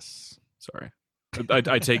 Yes. Sorry.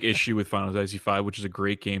 I take issue with Final Fantasy V, which is a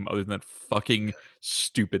great game, other than that fucking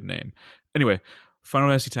stupid name. Anyway, Final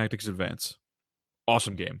Fantasy Tactics Advance.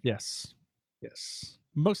 Awesome game. Yes. Yes.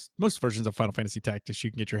 Most versions of Final Fantasy Tactics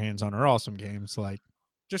you can get your hands on are awesome games. Like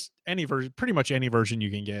just any version, pretty much any version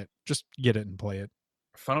you can get, just get it and play it.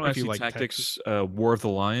 Final If you Fantasy like tactics. Tactics War of the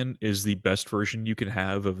Lion is the best version you can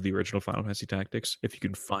have of the original Final Fantasy Tactics. If you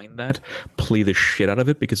can find that, play the shit out of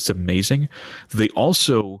it because it's amazing. They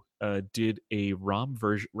also did a ROM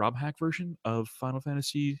hack version of Final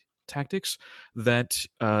Fantasy Tactics that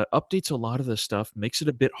updates a lot of the stuff, makes it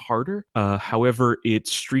a bit harder. However, it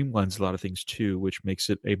streamlines a lot of things too, which makes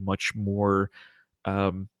it a much more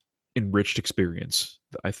um, enriched experience.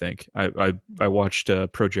 I think I watched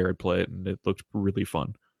Pro Jared play it and it looked really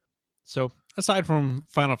fun. So aside from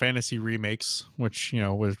Final Fantasy remakes, which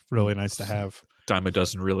was really nice to have, Dime a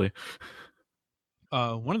dozen, really.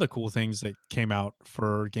 one of the cool things that came out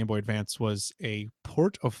for Game Boy Advance was a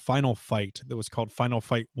port of Final Fight that was called Final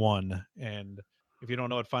Fight 1. And if you don't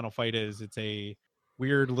know what Final Fight is, it's a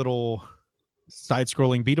weird little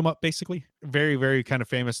side-scrolling beat 'em up, basically. Very, very kind of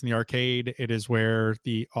famous in the arcade. It is where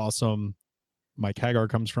the awesome Mike Hagar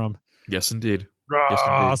comes from. Yes, indeed. Yes,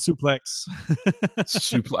 indeed. Suplex.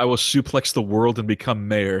 I will suplex the world and become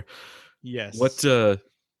mayor. Yes.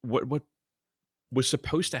 What was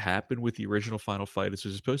supposed to happen with the original Final Fight is it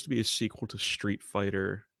was supposed to be a sequel to Street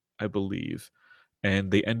Fighter, I believe,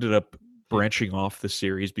 and they ended up branching off the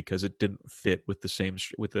series because it didn't fit with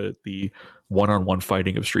the one-on-one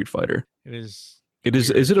fighting of Street Fighter. It is.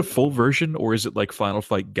 Is it a full version or is it like Final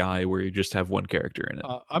Fight Guy where you just have one character in it?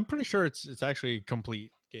 I'm pretty sure it's actually a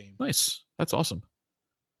complete game. Nice. That's awesome.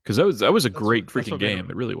 Because that was a great freaking game.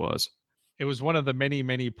 It really was. It was one of the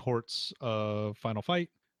many ports of Final Fight.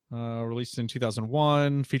 Released in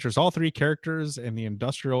 2001, features all three characters and the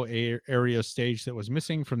industrial area stage that was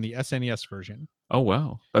missing from the SNES version. Oh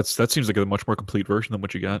wow, that seems like a much more complete version than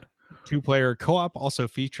what you got. 2-player co-op also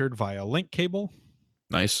featured via link cable.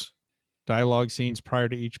 Nice. Dialogue scenes prior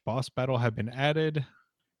to each boss battle have been added.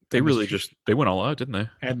 They really they went all out, didn't they?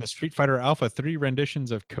 And the Street Fighter Alpha 3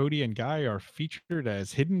 renditions of Cody and Guy are featured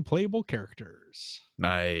as hidden playable characters.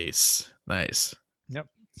 Nice. Yep.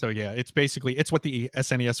 So yeah, it's what the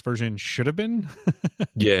SNES version should have been.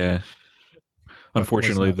 Yeah.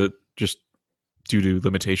 Unfortunately, that just due to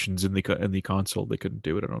limitations in the console, they couldn't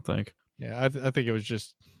do it. I don't think. Yeah, I think it was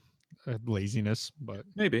just laziness, but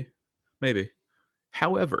maybe.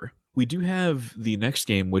 However, we do have the next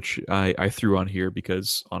game, which I threw on here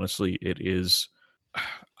because honestly, it is.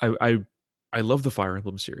 I love the Fire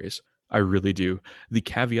Emblem series. I really do. The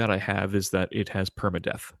caveat I have is that it has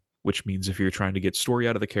permadeath, which means if you're trying to get story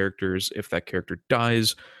out of the characters, if that character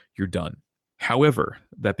dies, you're done. However,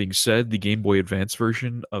 that being said, the Game Boy Advance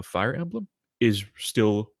version of Fire Emblem is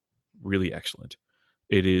still really excellent.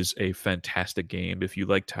 It is a fantastic game. If you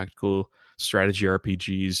like tactical strategy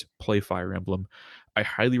RPGs, play Fire Emblem. I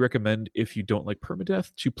highly recommend, if you don't like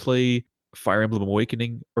permadeath, to play Fire Emblem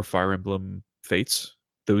Awakening or Fire Emblem Fates.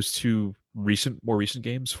 Those two more recent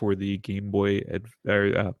games for the Game Boy,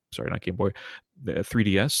 not Game Boy, the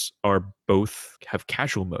 3DS both have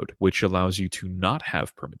casual mode, which allows you to not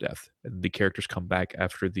have permadeath, and the characters come back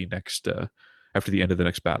after the end of the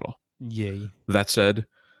next battle. Yay! That said,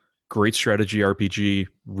 great strategy RPG,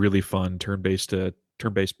 really fun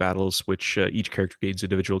turn-based battles, which each character gains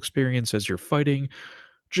individual experience as you're fighting.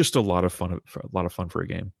 Just a lot of fun for a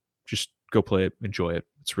game. Just go play it, enjoy it.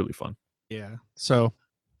 It's really fun. Yeah. So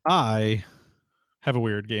I have a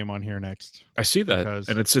weird game on here next. I see that,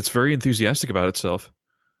 and it's very enthusiastic about itself.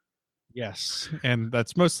 Yes, and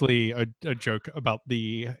that's mostly a joke about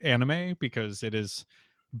the anime because it is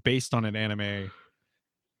based on an anime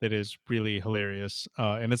that is really hilarious,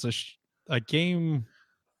 and it's a game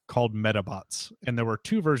called Metabots, and there were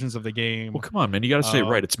two versions of the game. Well, come on, man, you got to say it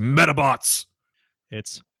right. It's Metabots.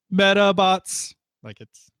 It's Metabots, like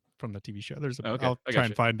it's from the TV show. I'll try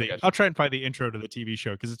and find the intro to the TV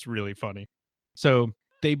show because it's really funny. So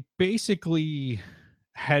they basically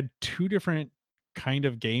had two different kind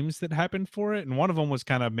of games that happened for it, and one of them was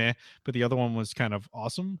kind of meh, but the other one was kind of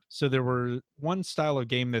awesome. So there were one style of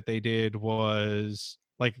game that they did was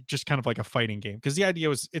like just kind of like a fighting game, because the idea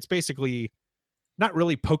was it's basically not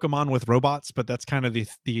really Pokemon with robots, but that's kind of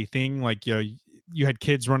the thing. Like, you had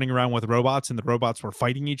kids running around with robots and the robots were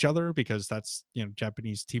fighting each other, because that's,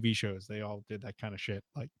 Japanese TV shows. They all did that kind of shit.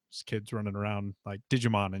 Like kids running around like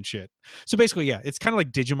Digimon and shit. So basically, yeah, it's kind of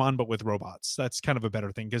like Digimon, but with robots. That's kind of a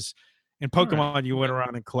better thing, because in Pokemon, you went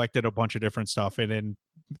around and collected a bunch of different stuff. And in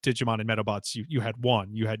Digimon and Metabots, you had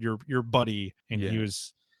one. You had your buddy, and he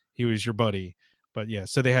was your buddy. But yeah,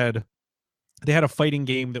 so they had a fighting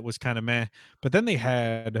game that was kind of meh, but then they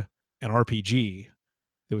had an RPG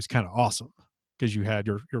that was kind of awesome, because you had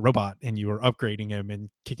your robot and you were upgrading him and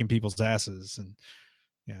kicking people's asses. And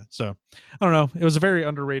yeah, so I don't know. It was a very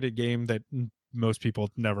underrated game that most people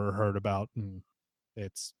never heard about, and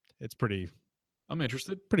it's pretty I'm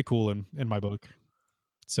interested. cool in my book.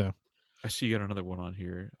 So I see you got another one on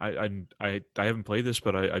here. I haven't played this,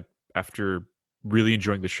 but I after really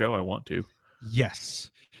enjoying the show, I want to. yes.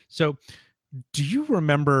 So do you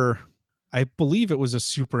remember? I believe it was a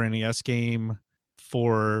Super NES game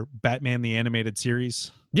for Batman the Animated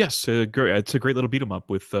Series. Yes, it's a great little beat 'em up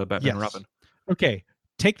with Batman and Robin. Okay.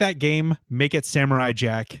 Take that game, make it Samurai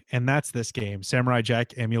Jack, and that's this game, Samurai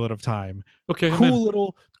Jack Amulet of Time. Okay,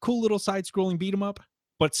 cool little side-scrolling beat 'em up,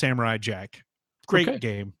 but Samurai Jack. Great Okay.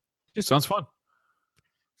 game. Just sounds fun.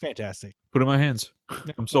 Fantastic. Put it in my hands.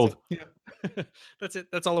 Yeah, I'm sold. Yeah. That's it.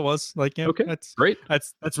 That's all it was. Like, yeah, Okay, that's great.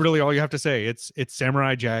 That's really all you have to say. It's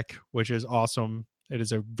Samurai Jack, which is awesome. It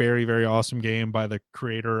is a very, very awesome game by the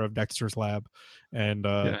creator of Dexter's Lab. And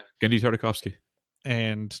Yeah, Gendy Tartakovsky.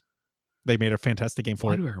 and they made a fantastic game for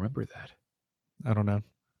Why it. do I remember that? I don't know.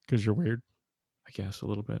 Because you're weird. I guess a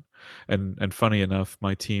little bit. And funny enough,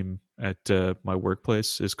 my team at my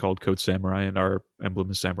workplace is called Code Samurai, and our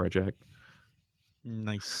emblem is Samurai Jack.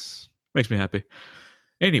 Nice. Makes me happy.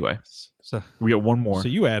 Anyway, So we got one more. So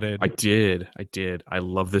you added. I did. I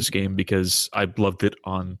love this game because I loved it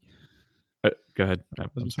on. Go ahead.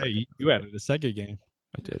 I'm sorry. You added a Sega game.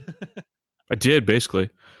 I did. I did basically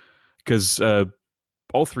because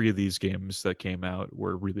all three of these games that came out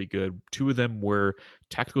were really good. Two of them were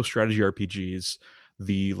tactical strategy RPGs.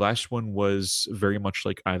 The last one was very much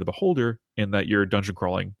like Eye of the Beholder in that you're dungeon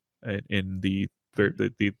crawling in the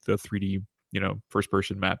 3D first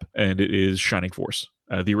person map, and it is Shining Force.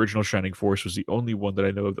 The original Shining Force was the only one that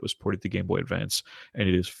I know of that was ported to Game Boy Advance, and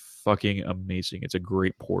it is fucking amazing. It's a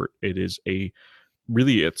great port. It is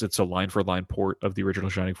it's a line for line port of the original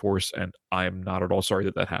Shining Force, and I am not at all sorry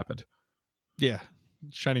that happened. Yeah,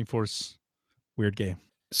 Shining Force, weird game.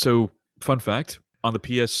 So, fun fact, on the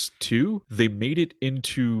PS2, they made it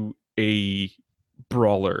into a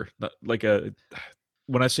brawler,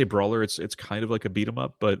 when I say brawler, it's kind of like a beat 'em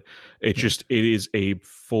up, but it is a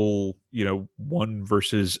full, one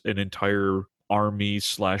versus an entire army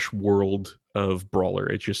 / world of brawler.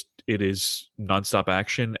 It is nonstop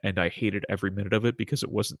action, and I hated every minute of it because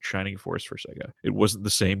it wasn't Shining Force for Sega. It wasn't the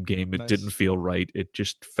same game. It didn't feel right. It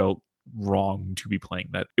just felt wrong to be playing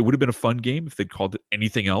that. It would have been a fun game if they'd called it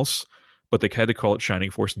anything else, but they had to call it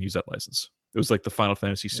Shining Force and use that license. It was like the Final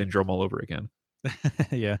Fantasy syndrome all over again.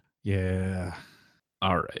 Yeah.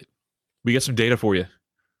 All right. We got some data for you.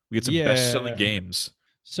 We got some best-selling games.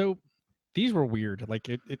 So these were weird. Like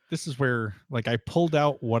this is where like I pulled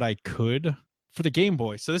out what I could for the Game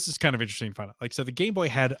Boy. So this is kind of interesting to find out. Like, so the Game Boy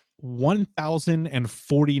had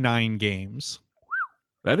 1,049 games.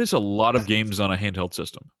 That is a lot of games on a handheld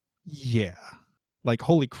system. Yeah. Like,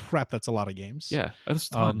 holy crap, that's a lot of games. Yeah, that's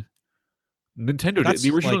a ton. Nintendo did. The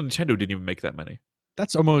original Nintendo didn't even make that many.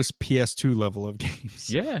 That's almost PS2 level of games.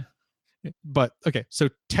 Yeah. But okay, so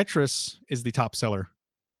Tetris is the top seller.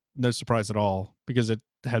 No surprise at all, because it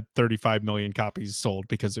had 35 million copies sold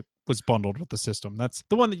because it was bundled with the system. That's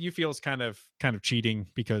the one that you feel is kind of cheating,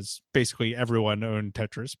 because basically everyone owned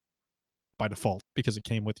Tetris by default because it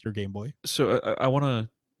came with your Game Boy. So I want to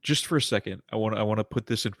just for a second, I want to put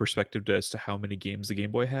this in perspective as to how many games the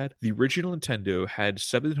Game Boy had. The original Nintendo had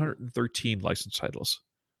 713 licensed titles.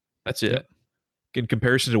 That's it. Yep. In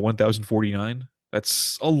comparison to 1,049,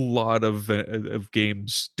 that's a lot of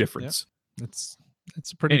games difference. Yep. It's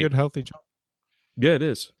a pretty good healthy jump. Yeah, it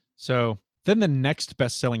is. So then the next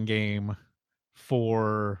best-selling game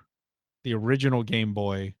for the original Game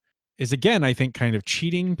Boy is, again, I think kind of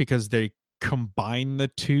cheating, because they combine the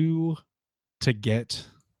two to get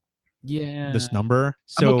this number.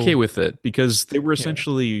 So I'm okay with it because they were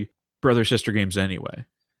essentially brother-sister games anyway.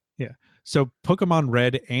 Yeah. So Pokemon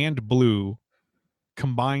Red and Blue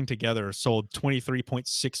combined together sold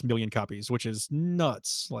 23.6 million copies, which is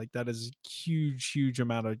nuts. Like, that is huge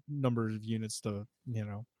amount of number of units to,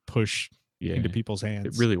 push into people's hands.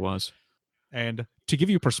 It really was. And to give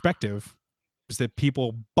you perspective, is that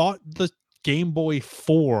people bought the Game Boy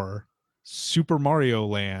for Super Mario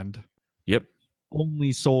Land. Yep.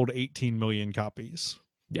 Only sold 18 million copies.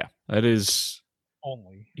 Yeah. That is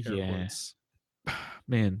only. Yeah.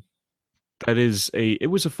 Man. It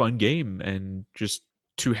was a fun game, and just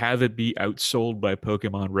to have it be outsold by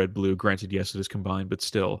Pokemon Red Blue, granted, yes, it is combined, but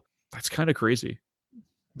still, that's kind of crazy.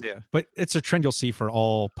 Yeah, but it's a trend you'll see for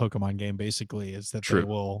all Pokemon game, basically, is that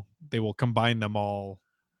they will combine them all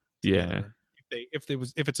together. Yeah.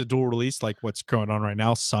 If it's a dual release, like what's going on right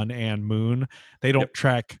now, Sun and Moon, they don't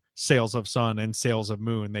track sales of Sun and sales of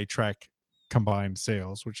Moon. They track combined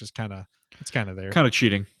sales, which is kind of there. Kind of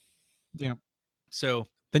cheating. Yeah. So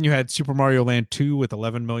then you had Super Mario Land 2 with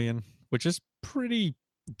 11 million, which is pretty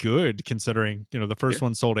good considering, the first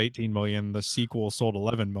one sold 18 million, the sequel sold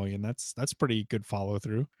 11 million. That's pretty good follow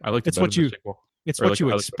through. I like It's what you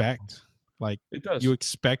expect. Like it does. You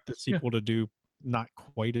expect the sequel to do not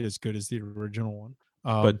quite as good as the original one.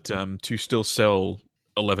 But to still sell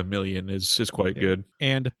 11 million is quite good.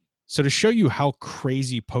 And so to show you how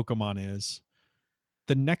crazy Pokemon is,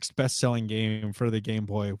 the next best-selling game for the Game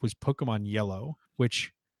Boy was Pokemon Yellow,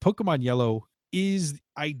 which Pokemon Yellow is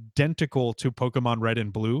identical to Pokemon Red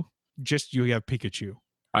and Blue, just you have Pikachu.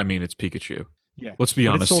 I mean, it's Pikachu. Yeah. Let's be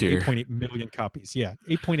honest here. 8.8 million copies. Yeah.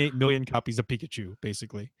 8.8 million copies of Pikachu,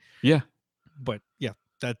 basically. Yeah. But yeah,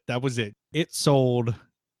 that was it. It sold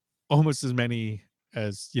almost as many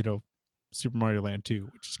as, Super Mario Land 2,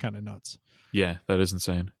 which is kind of nuts. Yeah, that is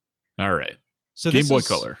insane. All right. So Game Boy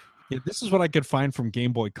Color. Yeah, this is what I could find from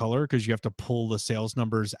Game Boy Color, because you have to pull the sales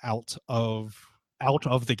numbers out of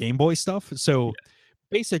the Game Boy stuff. So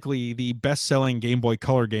basically, the best-selling Game Boy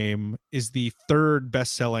Color game is the third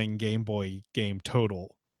best-selling Game Boy game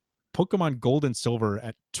total. Pokemon Gold and Silver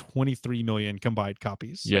at 23 million combined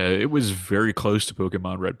copies. Yeah, it was very close to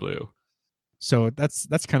Pokemon Red Blue. So that's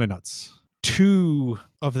kind of nuts. 2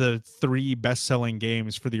 of the 3 best-selling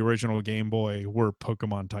games for the original Game Boy were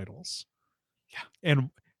Pokemon titles. Yeah.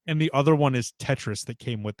 And the other one is Tetris that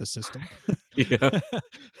came with the system. Yeah.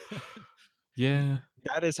 Yeah.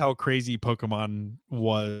 That is how crazy Pokemon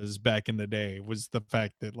was back in the day, was the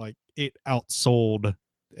fact that it outsold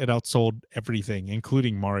everything,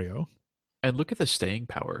 including Mario. And look at the staying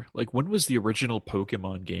power. Like, when was the original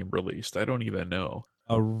Pokemon game released? I don't even know.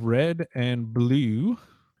 Red and Blue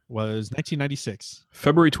was 1996.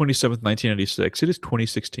 February 27th, 1996. It is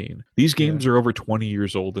 2016. These games are over 20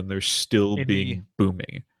 years old and they're still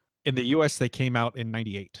booming. In the US, they came out in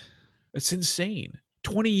 98. It's insane.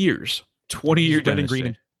 20 years. 20 year Red and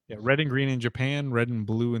green. Red and green in Japan, red and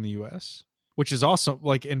blue in the US, which is awesome.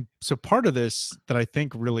 And so part of this that I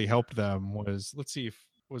think really helped them was, let's see,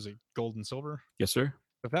 was it Gold and Silver? Yes, sir.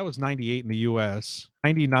 If that was 98 in the US,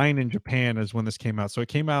 99 in Japan is when this came out. So it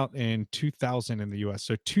came out in 2000 in the US.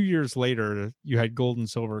 So 2 years later, you had Gold and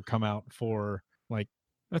Silver come out for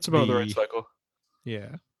that's about the right cycle.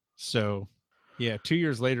 Yeah. So 2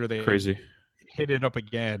 years later, they crazy hit it up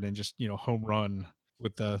again and just, home run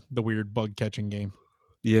with the weird bug catching game.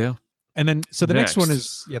 Yeah. And then, so the next one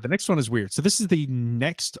is weird. So this is the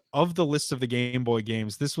next of the list of the Game Boy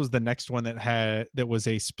games. This was the next one that was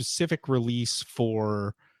a specific release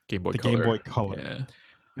for Game Boy Color. Yeah.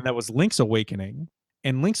 And that was Link's Awakening.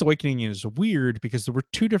 And Link's Awakening is weird because there were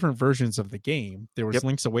 2 different versions of the game. There was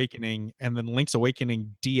Link's Awakening and then Link's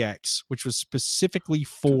Awakening DX, which was specifically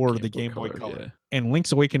for the Game Boy Color. Yeah. And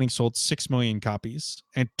Link's Awakening sold 6 million copies,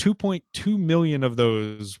 and 2.2 million of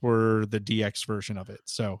those were the DX version of it.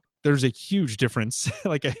 So there's a huge difference,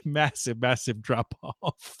 like a massive, massive drop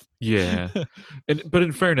off. Yeah. But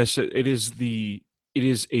in fairness, it is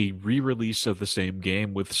a re-release of the same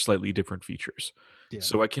game with slightly different features. Yeah.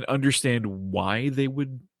 So I can understand why they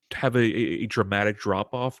would have a dramatic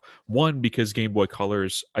drop off. One, because Game Boy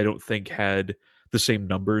Colors, I don't think, had the same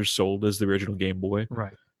numbers sold as the original Game Boy.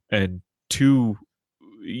 Right. And 2,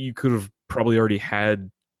 you could have probably already had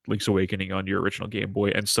Link's Awakening on your original Game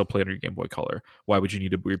Boy and still play it on your Game Boy Color. Why would you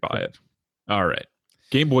need to rebuy it? All right.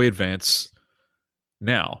 Game Boy Advance.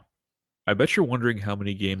 Now, I bet you're wondering how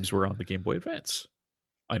many games were on the Game Boy Advance.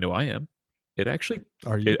 I know I am. I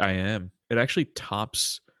am. It actually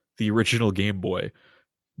tops the original Game Boy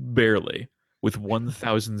barely with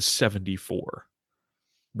 1,074,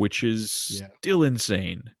 which is still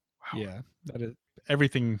insane. Wow. Yeah, that is,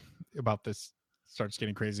 everything about this starts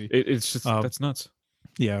getting crazy. It's just that's nuts.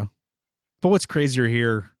 Yeah, but what's crazier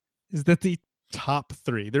here is that the top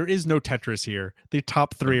 3, there is no Tetris here. The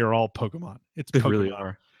top 3 are all Pokemon. They Pokemon. Really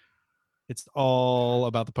are. It's all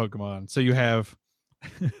about the Pokemon. So you have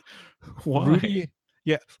why?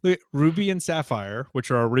 Ruby and Sapphire, which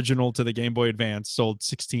are original to the Game Boy Advance, sold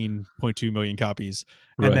 16.2 million copies.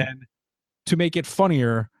 Right. And then, to make it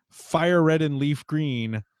funnier, Fire Red and Leaf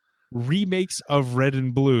Green, remakes of Red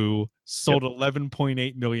and Blue, sold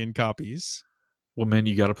 11.8 million copies. Well, man,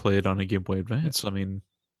 you got to play it on a Game Boy Advance. I mean,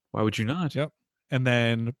 why would you not? Yep. And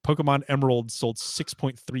then Pokemon Emerald sold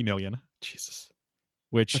 6.3 million. Jesus.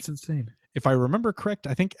 That's insane. If I remember correct,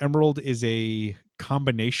 I think Emerald is a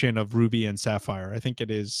combination of Ruby and Sapphire. I think it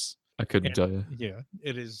is. I couldn't tell you. Yeah,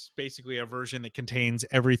 it is basically a version that contains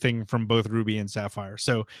everything from both Ruby and Sapphire.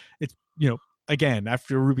 So it's, again,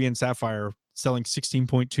 after Ruby and Sapphire selling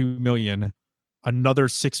 16.2 million, another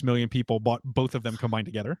 6 million people bought both of them combined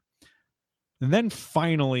together. And then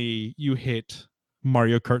finally you hit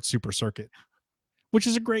Mario Kart Super Circuit, which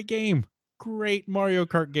is a great game. Great Mario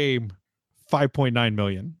Kart game. 5.9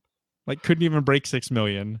 million. Like couldn't even break 6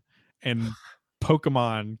 million. And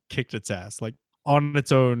Pokemon kicked its ass, like on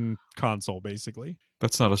its own console, basically.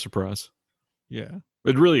 That's not a surprise. Yeah.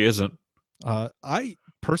 It really isn't. I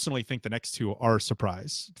personally think the next two are a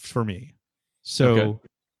surprise for me. So, Okay.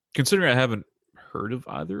 Considering I haven't heard of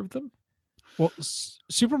either of them. well,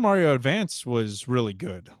 Super Mario Advance was really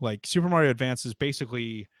good. Like Super Mario Advance is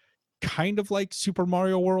basically kind of like Super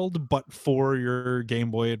Mario World, but for your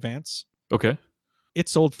Game Boy Advance. Okay. It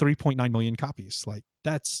sold 3.9 million copies. Like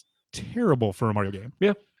that's terrible for a Mario game.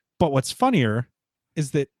 Yeah. But what's funnier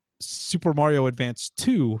is that Super Mario Advance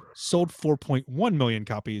 2 sold 4.1 million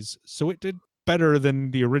copies, so it did better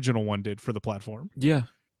than the original one did for the platform. Yeah.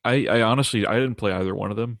 I honestly, I didn't play either one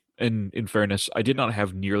of them. And in fairness, I did not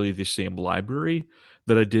have nearly the same library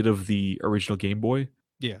that I did of the original Game Boy.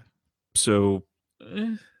 Yeah. So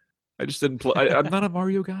I just didn't play. I'm not a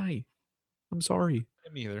Mario guy. I'm sorry.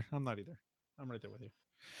 Me either. I'm not either. I'm right there with you.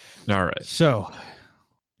 All right. So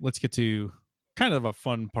let's get to kind of a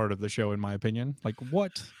fun part of the show, in my opinion. Like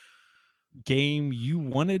what game you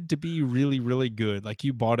wanted to be really, really good. Like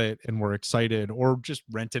you bought it and were excited, or just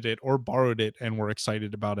rented it or borrowed it and were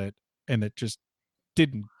excited about it, and it just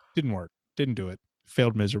didn't work. Didn't do it.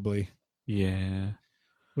 Failed miserably. Yeah.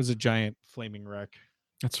 Was a giant flaming wreck.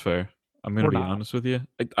 That's fair. I'm going to Or be not. honest with you.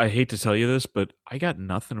 I hate to tell you this, but I got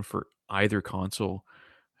nothing for either console.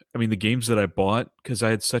 I mean, the games that I bought, because I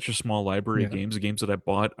had such a small library of Yeah. games, the games that I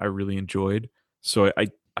bought, I really enjoyed. So I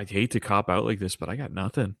hate to cop out like this, but I got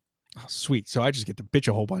nothing. Oh, sweet. So I just get to bitch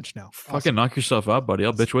a whole bunch now. Fucking knock yourself out, buddy.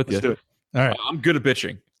 I'll bitch with you. Let's do it. All right. I'm good at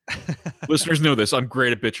bitching. Listeners know this. I'm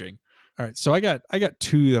great at bitching. All right. So I got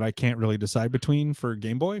two that I can't really decide between for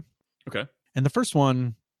Game Boy. Okay. And the first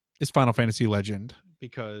one is Final Fantasy Legend,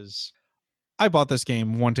 because I bought this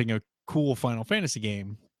game wanting a cool Final Fantasy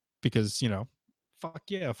game because, fuck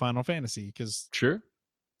yeah, Final Fantasy. Because Sure.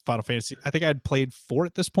 Final Fantasy, I think I'd played 4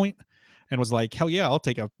 at this point and was like, hell yeah, I'll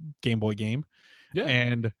take a Game Boy game. Yeah.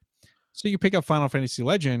 And so you pick up Final Fantasy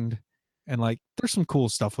Legend, and like there's some cool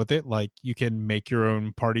stuff with it. Like you can make your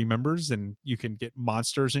own party members and you can get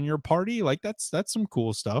monsters in your party. Like that's some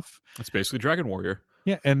cool stuff. It's basically Dragon Warrior.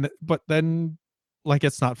 Yeah, but then like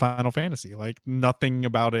it's not Final Fantasy. Like nothing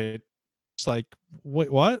about it. It's like,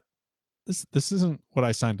 wait, what? This isn't what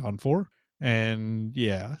I signed on for. And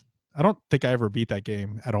yeah, I don't think I ever beat that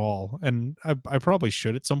game at all. And I probably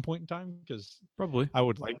should at some point in time, because Probably. I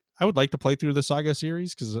would like to play through the Saga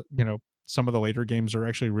series, because some of the later games are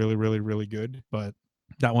actually really, really, really good. But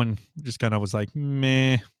that one just kind of was like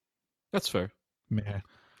meh. That's fair. Meh.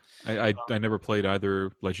 I never played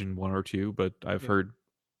either Legend 1 or 2, but I've heard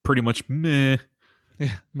pretty much meh.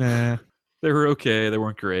 Yeah, meh. They were okay. They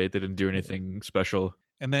weren't great. They didn't do anything special.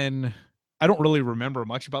 And then I don't really remember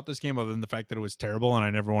much about this game other than the fact that it was terrible and I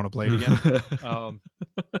never want to play it again.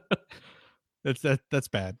 That's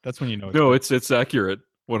bad. That's when you know. No, it's accurate.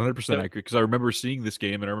 100% accurate, because I remember seeing this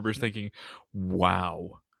game and I remember thinking,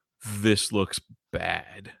 wow, this looks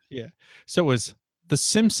bad. Yeah. So it was The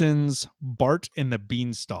Simpsons, Bart and the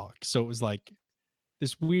Beanstalk. So it was like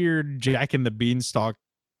this weird Jack and the Beanstalk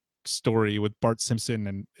story with Bart Simpson,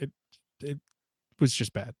 and it was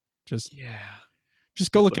just bad. Just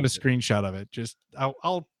go look at a screenshot of it. Just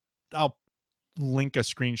I'll link a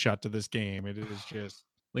screenshot to this game. It is just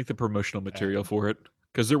link the promotional material for it,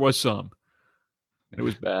 because there was some. And it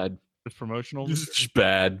was bad. It's promotional. It's just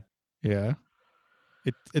bad. Yeah.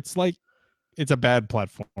 It's like it's a bad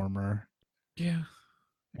platformer. Yeah.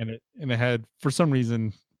 And it had, for some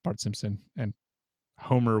reason, Bart Simpson, and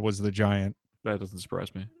Homer was the giant. That doesn't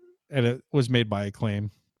surprise me. And it was made by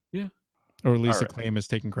Acclaim. Yeah. Or at least Acclaim is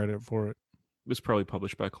taking credit for it. It was probably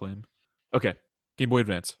published by Acclaim. Okay. Game Boy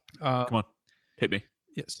Advance. Come on. Hit me.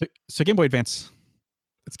 Yeah, so Game Boy Advance,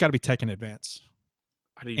 it's got to be Tekken Advance.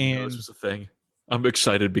 I didn't even know this was a thing. I'm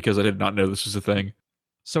excited because I did not know this was a thing.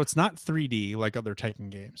 So it's not 3D like other Tekken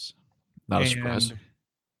games. Not a surprise.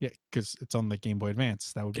 Yeah, because it's on the Game Boy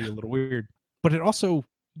Advance. That would be a little weird. But it also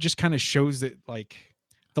just kind of shows that like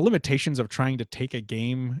the limitations of trying to take a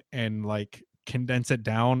game and like condense it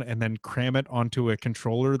down and then cram it onto a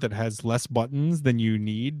controller that has less buttons than you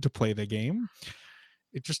need to play the game.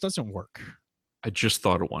 It just doesn't work. I just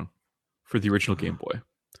thought of one for the original Game Boy.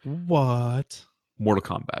 What? Mortal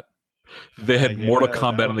Kombat. They had Mortal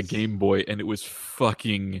Kombat on the Game Boy, and it was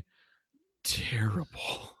fucking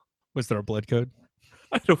terrible. Was there a blood code?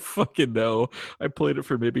 I don't fucking know. I played it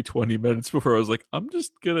for maybe 20 minutes before I was like, I'm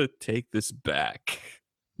just gonna take this back.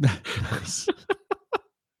 Nice.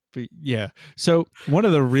 But yeah. So one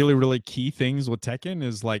of the really, really key things with Tekken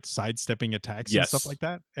is like sidestepping attacks and stuff Yes. like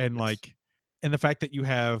that. And Yes. and the fact that you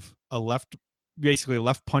have basically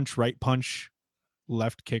left punch,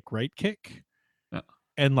 left kick, right kick. Yeah.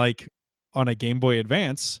 And like on a Game Boy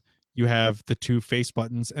Advance, you have the two face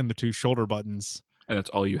buttons and the two shoulder buttons. And that's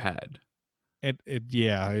all you had.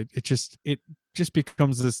 It just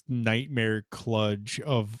becomes this nightmare kludge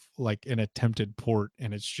of like an attempted port,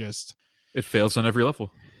 and it's just It fails on every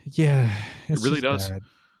level. yeah, It it's really just does. bad.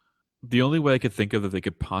 The only way I could think of that they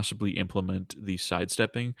could possibly implement the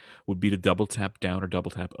sidestepping would be to double tap down or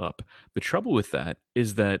double tap up. The trouble with that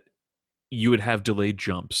is that you would have delayed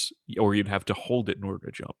jumps, or you'd have to hold it in order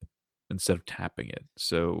to jump instead of tapping it.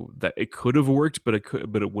 So that it could have worked, but it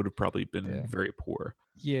would have probably been Yeah. very poor.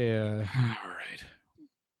 Yeah. All right.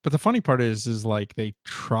 But the funny part is like they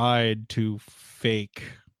tried to fake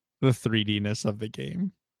the 3D-ness of the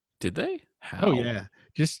game. Did they? How? Oh yeah.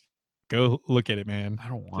 Just go look at it, man. I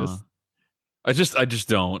don't Just want. I just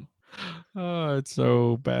don't. oh, it's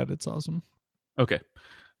so bad. It's awesome. Okay.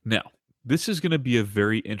 Now, this is going to be a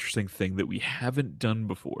very interesting thing that we haven't done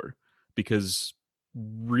before because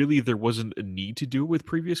really there wasn't a need to do it with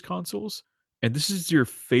previous consoles. And this is your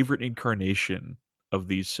favorite incarnation of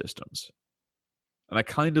these systems. And I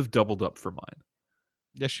kind of doubled up for mine.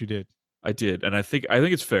 Yes, you did. I did, and I think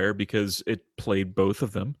it's fair because it played both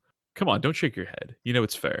of them. Come on, don't shake your head. You know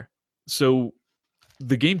it's fair. So,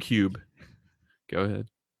 the GameCube. Go ahead.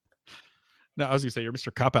 No, I was gonna say you're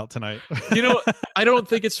Mr. Cop Out tonight. You know, I don't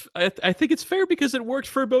think it's. I think it's fair because it worked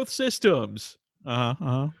for both systems.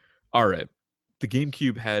 All right. The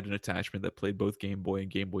GameCube had an attachment that played both Game Boy and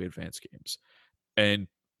Game Boy Advance games, and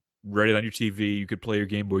right on your TV, you could play your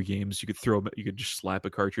Game Boy games. You could just slap a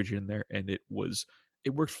cartridge in there, and it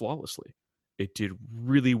worked flawlessly. It did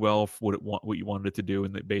really well for what you wanted it to do,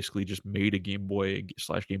 and it basically just made a Game Boy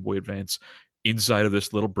 / Game Boy Advance inside of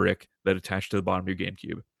this little brick that attached to the bottom of your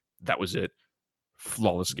GameCube. That was it.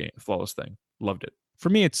 Flawless thing. Loved it. For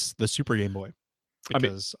me, it's the Super Game Boy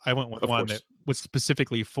because I went with of one course. that was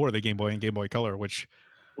specifically for the Game Boy and Game Boy Color, which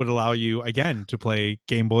would allow you again to play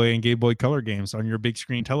Game Boy and Game Boy Color games on your big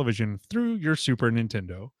screen television through your Super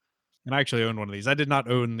Nintendo. And I actually owned one of these. I did not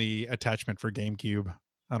own the attachment for GameCube.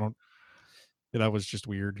 That was just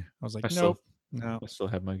weird. I was like, nope. No. I still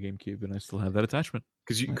have my GameCube, and I still have that attachment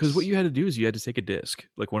because Nice. what you had to do is you had to take a disc,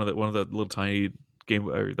 like one of the little tiny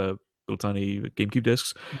the little tiny GameCube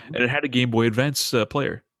discs, and it had a Game Boy Advance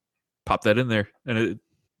player. Pop that in there, and it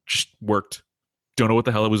just worked. Don't know what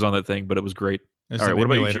the hell it was on that thing, but it was great. All right, what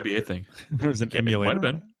about your GBA thing? It was an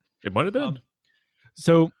emulator. It might have been.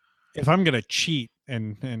 So if I'm gonna cheat,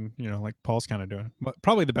 and like Paul's kind of doing, but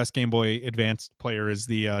probably the best Game Boy Advance player is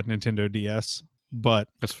the Nintendo DS. But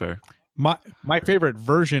that's fair. My favorite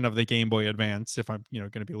version of the Game Boy Advance, if I'm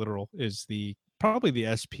going to be literal, is probably the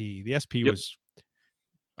SP. The SP was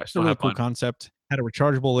I still a really have cool mine. Concept. Had a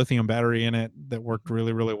rechargeable lithium battery in it that worked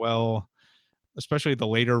really, really well. Especially the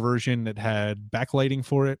later version that had backlighting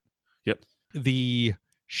for it. Yep. The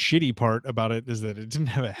shitty part about it is that it didn't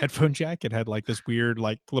have a headphone jack. It had like this weird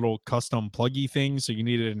like little custom pluggy thing, so you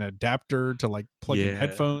needed an adapter to like plug in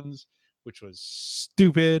headphones, which was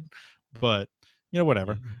stupid, but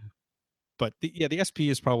whatever. But the SP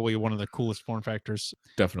is probably one of the coolest form factors.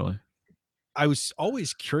 Definitely. I was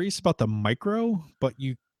always curious about the Micro, but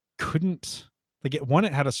you couldn't one,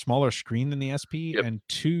 it had a smaller screen than the SP, and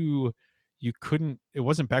two, it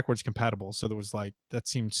wasn't backwards compatible. So there was that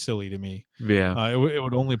seemed silly to me. Yeah. It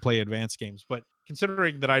would only play advanced games, but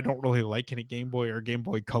considering that I don't really like any Game Boy or Game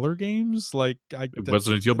Boy Color games, it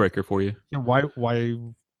wasn't a deal breaker for you. Why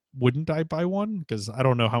wouldn't I buy one? Because I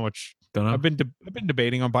don't know how much. Don't know. I've been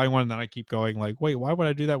debating on buying one, and then I keep going wait, why would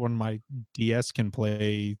I do that when my DS can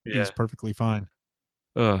play these perfectly fine?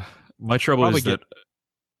 My trouble is that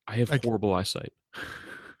I have horrible eyesight.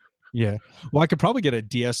 Yeah, well, I could probably get a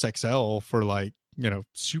DS XL for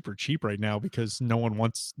super cheap right now because no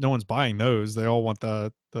one's buying those. They all want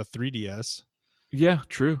the 3DS. Yeah,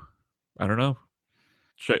 true. I don't know.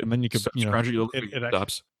 And then you could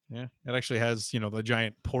it actually has the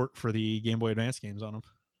giant port for the Game Boy Advance games on them.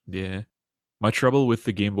 Yeah, my trouble with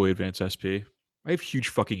the Game Boy Advance SP, I have huge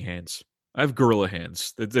fucking hands. I have gorilla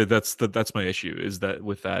hands. That's my issue. Is that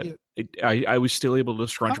with that, I was still able to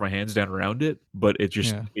scrunch my hands down around it, but it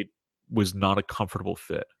just it was not a comfortable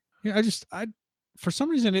fit. Yeah, I for some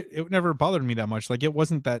reason it never bothered me that much. It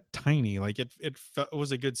wasn't that tiny. It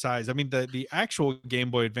was a good size. I mean, the actual Game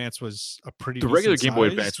Boy Advance was a pretty. The regular Game Boy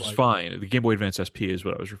Advance was fine. The Game Boy Advance SP is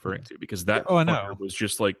what I was referring to because that was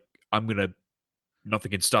just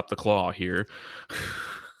nothing can stop the claw here.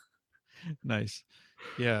 Nice.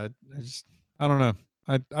 Yeah, I don't know.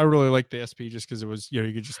 I really liked the SP just because it was,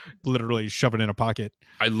 you could just literally shove it in a pocket.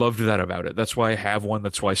 I loved that about it. That's why I have one.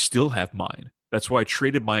 That's why I still have mine. That's why I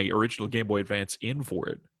traded my original Game Boy Advance in for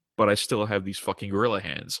it. But I still have these fucking gorilla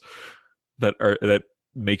hands that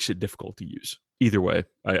makes it difficult to use. Either way,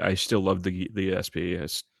 I still love the SP.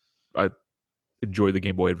 I enjoy the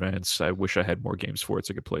Game Boy Advance. I wish I had more games for it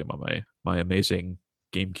so I could play them on my amazing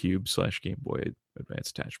GameCube/Game Boy Advance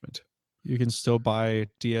attachment. You can still buy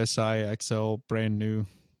DSi XL brand new.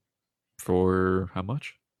 For how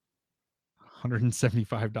much? $175,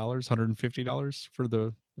 $150 for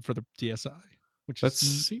the DSi, which That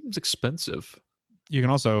is seems expensive. you can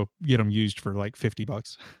also get them used for like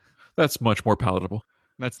 $50. That's much more palatable.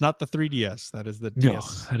 That's not the 3DS. That is the No,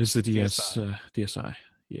 DS. that is the DSi.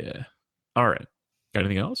 Yeah. All right. Got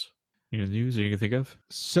anything else? Any news that you can think of?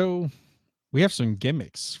 So we have some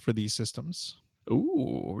gimmicks for these systems.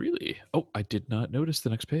 Oh, really? Oh, I did not notice the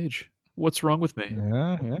next page. What's wrong with me?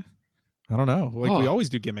 Yeah. I don't know. Like we always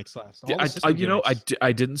do gimmicks last.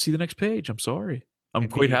 I didn't see the next page. I'm sorry. I'm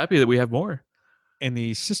And quite happy that we have more. And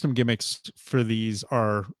the system gimmicks for these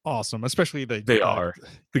are awesome, especially They are.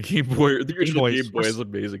 The Game Boy, the original Game Boy has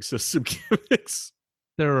amazing system gimmicks.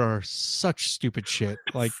 There are such stupid shit,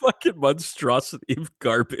 like fucking monstrosity of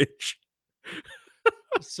garbage.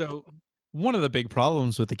 So one of the big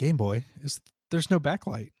problems with the Game Boy is there's no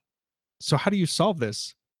backlight. So how do you solve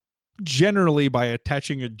this? Generally by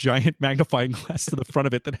attaching a giant magnifying glass to the front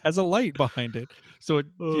of it that has a light behind it. So it,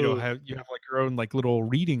 you have like your own like little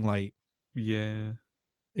reading light. Yeah.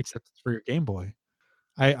 Except it's for your Game Boy.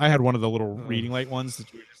 I had one of the little reading light ones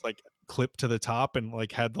that you would just like clip to the top and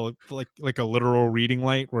like had the like a literal reading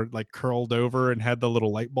light where it like curled over and had the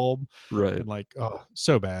little light bulb. Right. And like, oh,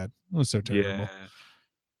 so bad. It was so terrible. Yeah.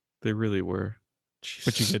 They really were.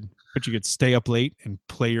 Jesus. But you could stay up late and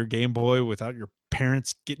play your Game Boy without your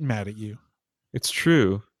parents getting mad at you. It's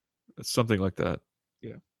true. It's something like that.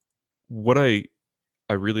 Yeah. What I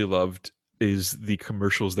really loved is the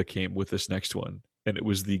commercials that came with this next one. And it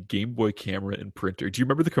was the Game Boy camera and printer. Do you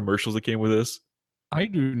remember the commercials that came with this? I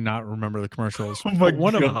do not remember the commercials. Oh my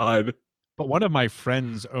God. But one of my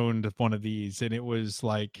friends owned one of these, and it was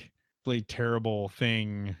like the terrible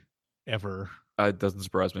thing ever. It doesn't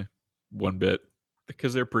surprise me one bit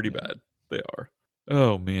because they're pretty bad. They are.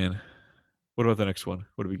 Oh, man. What about the next one?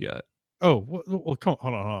 What do we got? Oh, well come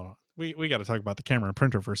on, hold on. We got to talk about the camera and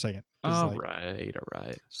printer for a second. All right.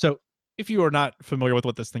 So if you are not familiar with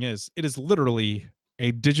what this thing is, it is literally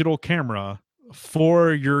a digital camera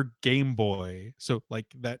for your Game Boy. So like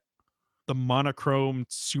the monochrome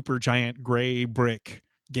super giant gray brick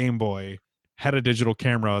Game Boy had a digital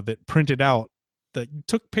camera that printed out, that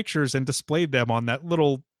took pictures and displayed them on that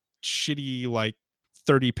little shitty like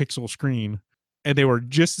 30 pixel screen. And they were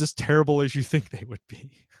just as terrible as you think they would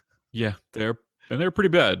be. Yeah, they're pretty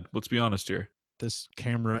bad. Let's be honest here. This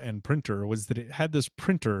camera and printer was that it had this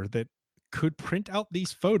printer that could print out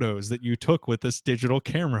these photos that you took with this digital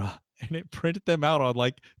camera, and it printed them out on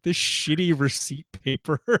like this shitty receipt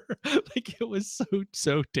paper. Like it was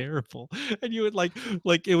so terrible. And you would like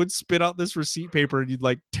it would spit out this receipt paper and you'd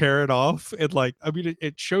like tear it off. And like, I mean,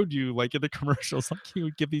 it showed you like in the commercials, like you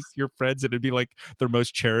would give these to your friends and it'd be like their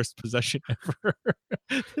most cherished possession ever.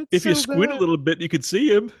 If you squint a little bit, you could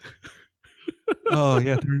see him. Oh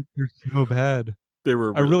yeah, they're so bad. They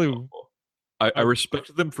were I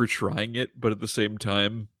respected them for trying it, but at the same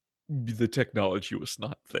time, the technology was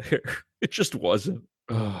not there. It just wasn't.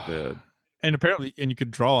 Oh, man. And apparently, and you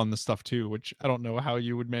could draw on the stuff too, which I don't know how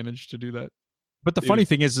you would manage to do that. But the funny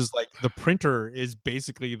thing is like the printer is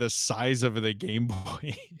basically the size of the Game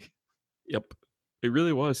Boy. Yep. It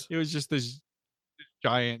really was. It was just this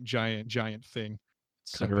giant thing.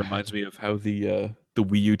 Kind of reminds me of how the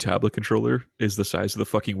Wii U tablet controller is the size of the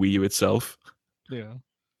fucking Wii U itself. Yeah.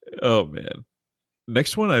 Oh man.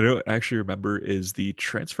 Next one I don't actually remember is the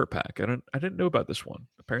transfer pack. I didn't know about this one.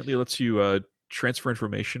 Apparently it lets you transfer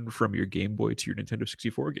information from your Game Boy to your Nintendo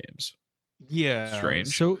 64 games. Yeah.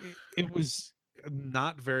 Strange. So it was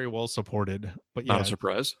not very well supported, but yeah. Not a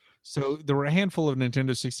surprise. So there were a handful of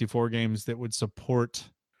Nintendo 64 games that would support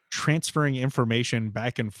transferring information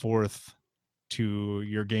back and forth to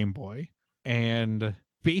your Game Boy. And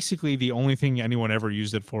basically the only thing anyone ever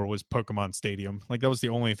used it for was Pokemon Stadium. Like that was the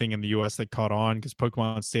only thing in the US that caught on, because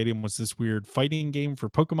Pokemon Stadium was this weird fighting game for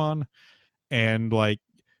Pokemon. And like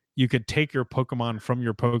you could take your Pokemon from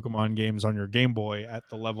your Pokemon games on your Game Boy at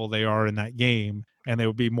the level they are in that game, and they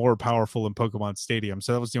would be more powerful in Pokemon Stadium.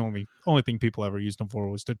 So that was the only thing people ever used them for,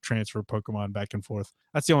 was to transfer Pokemon back and forth.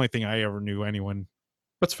 That's the only thing I ever knew anyone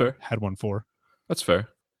That's fair. had one for. That's fair.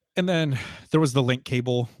 And then there was the link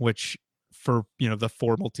cable, which for the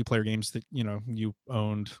 4 multiplayer games that you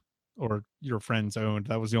owned or your friends owned.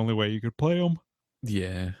 That was the only way you could play them.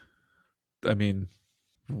 Yeah. I mean,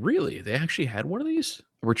 really? They actually had one of these?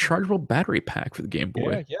 A rechargeable battery pack for the Game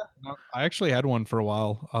Boy. Yeah. No, I actually had one for a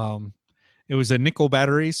while. It was a nickel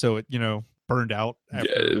battery, so it burned out Yeah,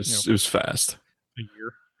 after it was fast. a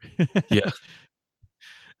year. Yeah.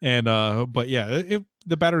 And but yeah,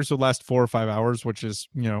 the batteries would last 4 or 5 hours, which is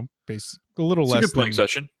base a little It's a less good playing than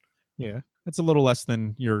session. yeah. It's a little less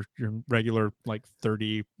than your regular like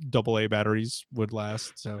 30 AA batteries would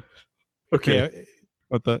last. So Okay.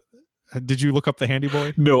 yeah, but did you look up the Handy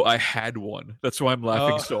Boy? No, I had one. That's why I'm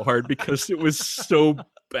laughing Oh. so hard, because it was so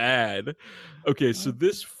bad. Okay, so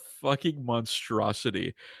this fucking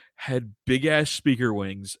monstrosity had big ass speaker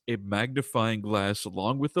wings, a magnifying glass,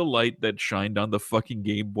 along with a light that shined on the fucking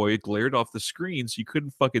Game Boy. It glared off the screen so you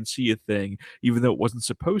couldn't fucking see a thing, even though it wasn't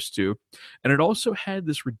supposed to. And it also had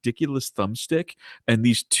this ridiculous thumbstick and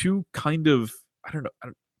these two kind of, I don't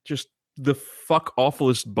know, just the fuck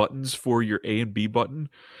awfulest buttons for your A and B button.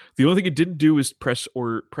 The only thing it didn't do is press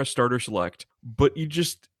start or select, but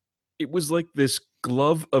it was like this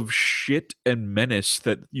glove of shit and menace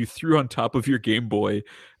that you threw on top of your Game Boy,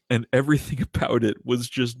 and everything about it was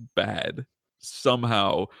just bad.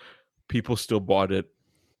 Somehow people still bought it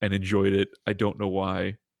and enjoyed it. I don't know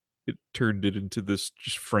why. It turned it into this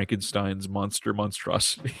just Frankenstein's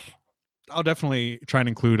monstrosity. I'll definitely try and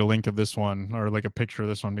include a link of this one or like a picture of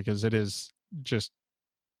this one because it is just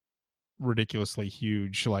ridiculously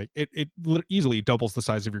huge. Like it easily doubles the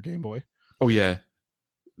size of your Game Boy. Oh yeah,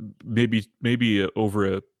 maybe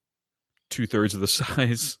over a 2/3 of the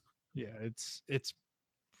size. Yeah, it's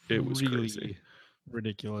It was really crazy.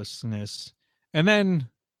 ridiculousness. And then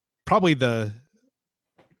probably the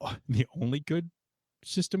only good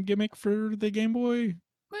system gimmick for the Game Boy.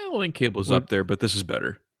 Well, Link Cable's up there, but this is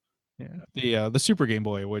better. Yeah, the Super Game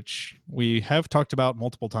Boy, which we have talked about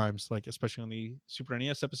multiple times, like especially on the Super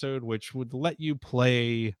NES episode, which would let you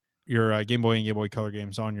play your Game Boy and Game Boy Color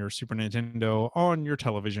games on your Super Nintendo on your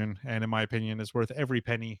television, and in my opinion, is worth every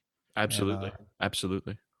penny. Absolutely, and,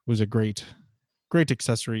 absolutely. Was a great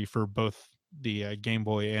accessory for both the Game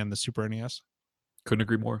Boy and the Super NES. Couldn't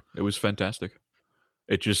agree more. It was fantastic.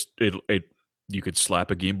 It you could slap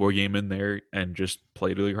a Game Boy game in there and just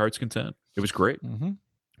play to your heart's content. It was great. Mm-hmm.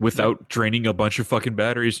 Without draining a bunch of fucking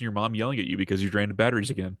batteries and your mom yelling at you because you drained the batteries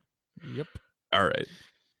again. Yep. All right.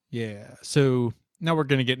 Yeah. So now we're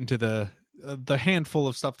going to get into the handful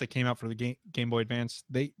of stuff that came out for the Game Boy Advance.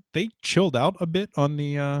 They chilled out a bit on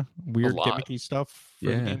the weird gimmicky stuff for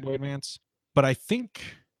the Game Boy Advance. But I think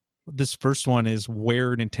this first one is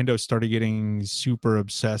where Nintendo started getting super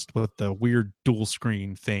obsessed with the weird dual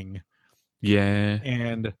screen thing. Yeah.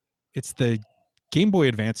 And it's the Game Boy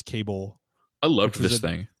Advance cable. I loved this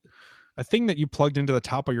thing. A thing that you plugged into the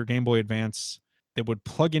top of your Game Boy Advance that would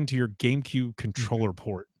plug into your GameCube controller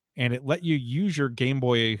port. And it let you use your Game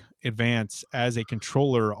Boy Advance as a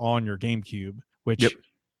controller on your GameCube, which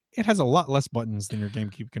it has a lot less buttons than your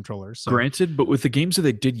GameCube controller. So. Granted, but with the games that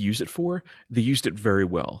they did use it for, they used it very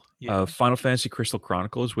well. Yeah. Final Fantasy Crystal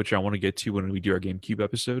Chronicles, which I want to get to when we do our GameCube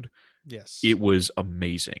episode. Yes. It was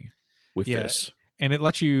amazing with this. And it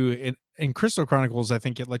lets you in Crystal Chronicles, I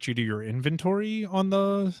think it lets you do your inventory on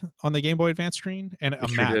the Game Boy Advance screen and a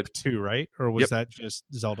map too, right? Or was that just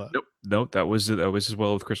Zelda? Nope, that was as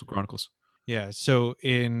well with Crystal Chronicles. Yeah, so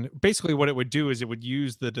in basically what it would do is it would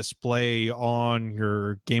use the display on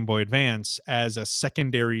your Game Boy Advance as a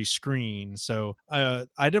secondary screen. So I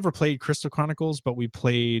never played Crystal Chronicles, but we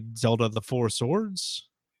played Zelda The Four Swords,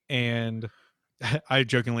 and I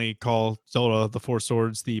jokingly call Zelda The Four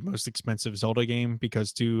Swords the most expensive Zelda game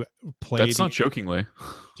because to play that's not jokingly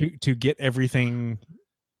to get everything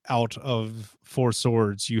out of Four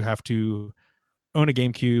Swords, you have to own a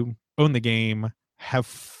GameCube, own the game, have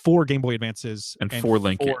 4 Game Boy Advances and 4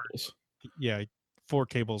 link cables. Yeah, 4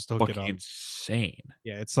 cables to hook it up. Insane.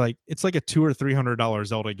 Yeah, it's like a $200 or $300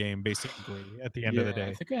 Zelda game basically at the end of the day.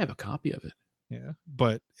 I think I have a copy of it. Yeah,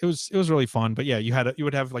 but it was really fun. But yeah, you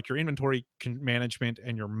would have like your inventory management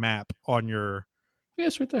and your map on your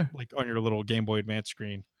it's right there, like on your little Game Boy Advance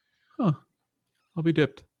screen. Huh? I'll be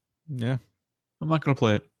dipped. Yeah, I'm not gonna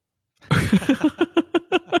play it.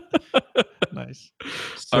 Nice.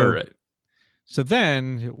 All right. So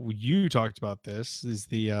then you talked about this is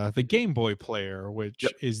the Game Boy Player, which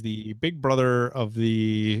is the big brother of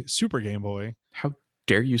the Super Game Boy. How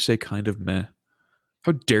dare you say kind of meh?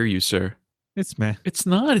 How dare you, sir? It's meh. It's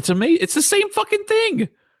not. It's amazing. It's the same fucking thing,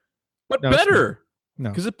 but better. No,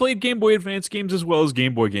 because it played Game Boy Advance games as well as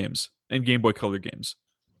Game Boy games and Game Boy Color games.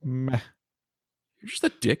 Meh. You're just a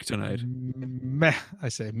dick tonight. Meh. I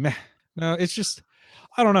say meh. No, it's just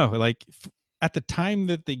I don't know. Like at the time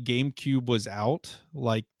that the GameCube was out,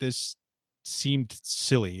 like this seemed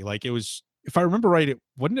silly. Like it was, if I remember right, it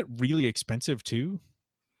wasn't it really expensive too.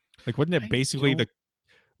 Like I don't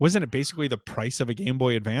wasn't it basically the price of a Game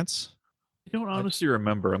Boy Advance? I don't I, honestly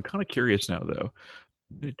remember. I'm kind of curious now though.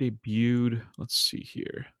 It debuted. Let's see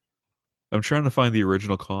here. I'm trying to find the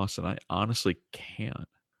original cost, and I honestly can't.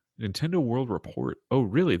 Nintendo World Report. Oh,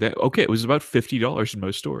 really? That okay? It was about $50 in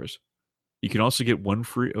most stores. You can also get one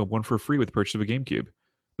for free with the purchase of a GameCube.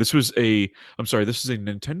 This was a. I'm sorry. This is a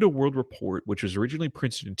Nintendo World Report, which was originally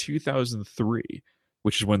printed in 2003,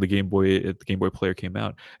 which is when the Game Boy Player came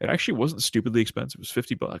out. It actually wasn't stupidly expensive. It was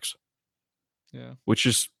 $50, yeah. which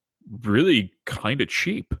is really kind of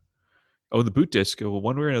cheap. Oh, the boot disc. Well,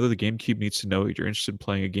 one way or another, the GameCube needs to know you're interested in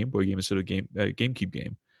playing a Game Boy game instead of GameCube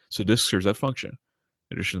game. So disc serves that function.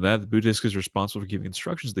 In addition to that, the boot disk is responsible for giving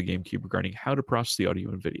instructions to the GameCube regarding how to process the audio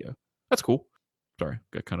and video. That's cool. Sorry,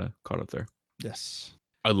 got kind of caught up there. Yes.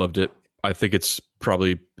 I loved it. I think it's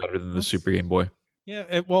probably better than the Super Game Boy.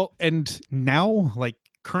 Yeah. Well, and now, like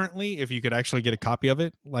currently, if you could actually get a copy of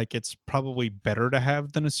it, like it's probably better to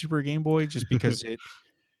have than a Super Game Boy, just because it,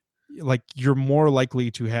 like, you're more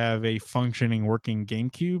likely to have a functioning working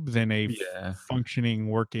GameCube than a Yeah. functioning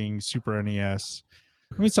working Super NES.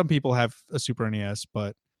 I mean, some people have a Super NES,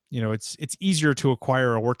 but it's easier to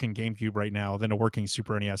acquire a working GameCube right now than a working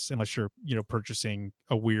Super NES, unless you're purchasing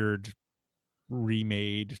a weird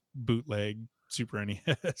remade bootleg Super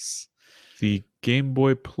NES. The Game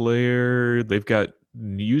Boy Player, they've got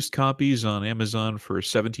used copies on Amazon for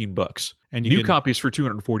 $17. And new copies for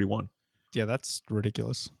 241. Yeah, that's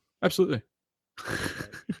ridiculous. Absolutely.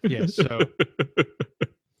 Yeah, so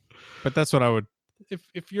but that's what I would,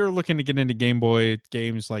 if you're looking to get into Game Boy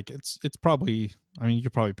games, like it's probably, I mean, you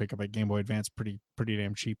could probably pick up a Game Boy Advance pretty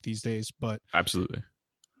damn cheap these days, but Absolutely.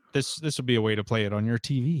 this would be a way to play it on your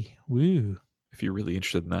TV. Woo. If you're really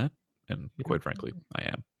interested in that, and quite frankly, I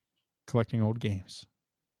am. Collecting old games.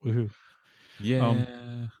 Woohoo. Yeah.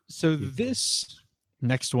 So this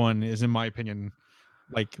next one is, in my opinion,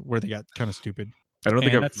 like where they got kind of stupid. I don't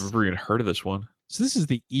think And I've ever even heard of this one. So this is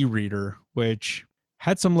the e-reader, which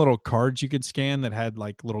had some little cards you could scan that had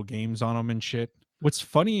like little games on them and shit. What's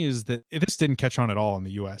funny is that this didn't catch on at all in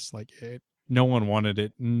the US. Like no one wanted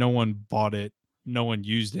it, no one bought it, no one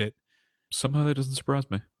used it. Somehow that doesn't surprise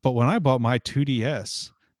me. But when I bought my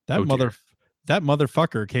 2DS, that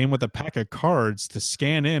motherfucker came with a pack of cards to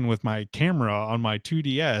scan in with my camera on my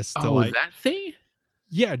 2DS. That thing?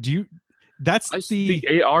 Yeah, that's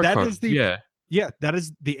the AR that cards. is the that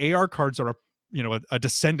is the AR cards are a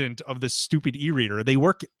descendant of this stupid e-reader. They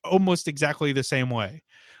work almost exactly the same way.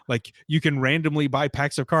 Like you can randomly buy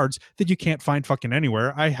packs of cards that you can't find fucking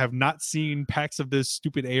anywhere. I have not seen packs of this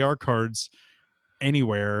stupid AR cards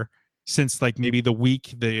anywhere since like maybe the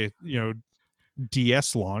week the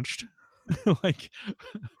DS launched. Like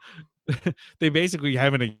they basically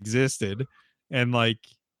haven't existed, and like,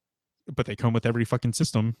 but they come with every fucking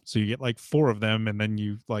system, so you get like 4 of them, and then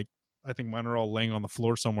you like, I think mine are all laying on the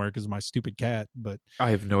floor somewhere because of my stupid cat, but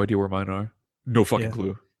I have no idea where mine are. No fucking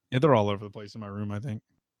clue. Yeah, they're all over the place in my room, I think.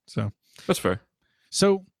 So that's fair.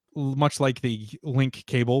 So much like the Link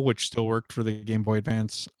cable, which still worked for the Game Boy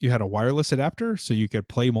Advance, you had a wireless adapter, so you could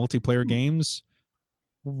play multiplayer games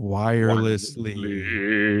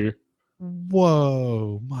wirelessly.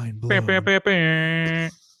 Whoa, mind blown.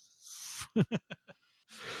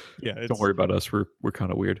 Yeah, don't worry about us. We're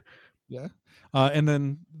kind of weird. Yeah. And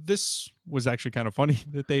then this was actually kind of funny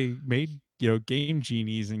that they made, Game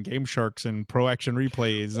Genies and Game Sharks and Pro Action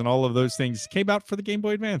Replays and all of those things came out for the Game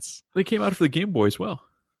Boy Advance. They came out for the Game Boy as well.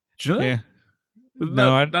 Did you know that?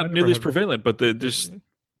 Yeah. Not nearly as prevalent, but just,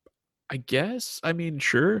 I guess. I mean,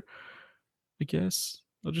 sure. I guess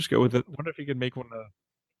I'll just go with it. I wonder if you could make one a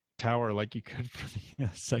tower like you could for the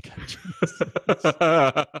Sega.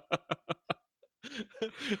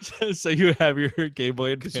 So you have your Game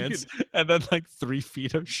Boy Advance and then like 3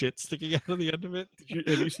 feet of shit sticking out of the end of it.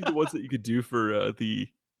 Have you seen the ones that you could do for the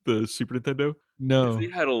Super Nintendo? No. They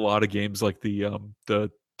had a lot of games like the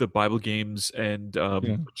Bible games and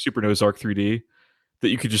Super Noah's Ark 3D that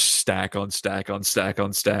you could just stack on stack on stack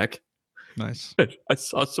on stack. Nice. I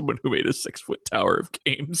saw someone who made a 6-foot tower of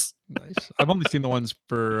games. Nice. I've only seen the ones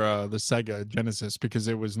for the Sega Genesis because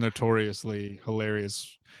it was notoriously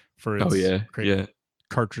hilarious for its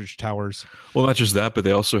cartridge towers. Well, not just that, but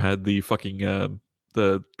they also had the fucking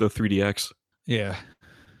the 3DX. Yeah.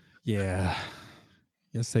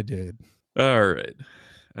 Yes, they did. All right.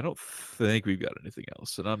 I don't think we've got anything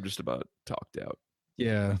else, and I'm just about talked out.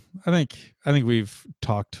 Yeah, I think we've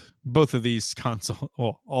talked both of these console,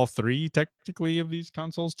 well, all three technically of these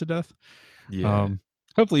consoles to death. Yeah.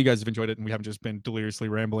 Hopefully you guys have enjoyed it, and we haven't just been deliriously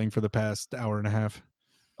rambling for the past hour and a half.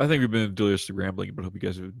 I think we've been deliriously rambling, but hope you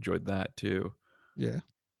guys have enjoyed that too. Yeah,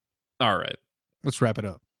 All right. let's wrap it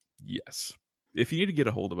up. Yes. If you need to get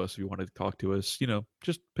a hold of us, if you want to talk to us,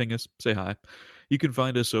 just ping us, say hi. You can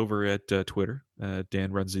find us over at Twitter.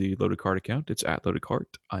 Dan runs the Loaded Cart account. It's at Loaded Cart.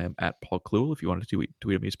 I am at Paul Kluel if you want to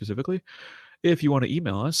tweet at me specifically. If you want to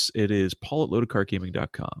email us, it is paul at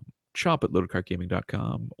loadedcartgaming.com, chop at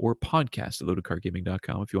loadedcartgaming.com, or podcast at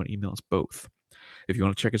loadedcartgaming.com if you want to email us both. If you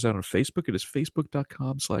want to check us out on Facebook, it is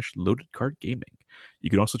facebook.com/loadedcartgaming. You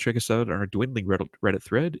can also check us out on our dwindling Reddit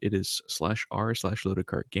thread. It is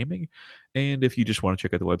 /r/loadedcartgaming. And if you just want to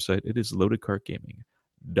check out the website, it is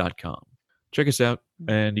loadedcartgaming.com. Check us out,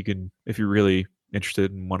 and you can, if you're really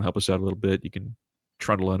interested and want to help us out a little bit, you can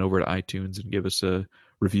trundle on over to iTunes and give us a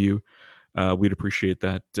review. We'd appreciate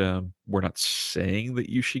that. We're not saying that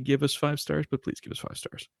you should give us 5 stars, but please give us 5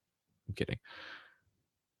 stars. I'm kidding.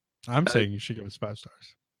 I'm saying you should give us 5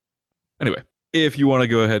 stars. Anyway, if you want to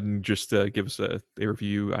go ahead and just give us a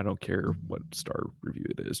review, I don't care what star review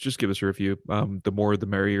it is. Just give us a review. The more, the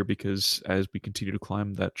merrier, because as we continue to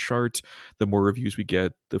climb that chart, the more reviews we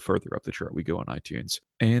get, the further up the chart we go on iTunes.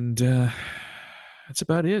 And that's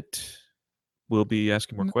about it. We'll be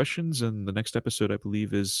asking more questions, and the next episode, I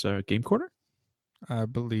believe, is Game Corner. I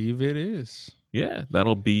believe it is. Yeah,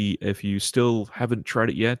 that'll be, if you still haven't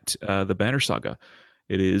tried it yet, the Banner Saga.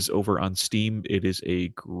 It is over on Steam. It is a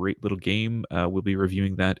great little game. We'll be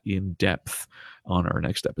reviewing that in depth on our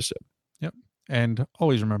next episode. Yep. And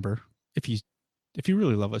always remember, if you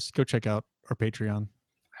really love us, go check out our Patreon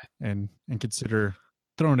and consider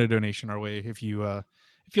throwing a donation our way if you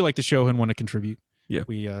like the show and want to contribute. Yeah.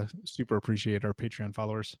 We super appreciate our Patreon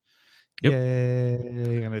followers. Yep.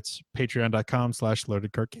 Yay. And it's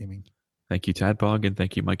patreon.com/loadedcartgaming. Thank you, Tadpog, and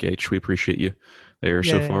thank you, Mike H. We appreciate you. They are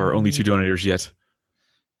so far only 2 donators yet.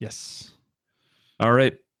 Yes. All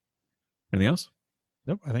right. Anything else?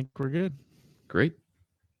 Nope. I think we're good. Great.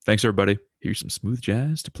 Thanks, everybody. Here's some smooth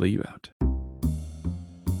jazz to play you out.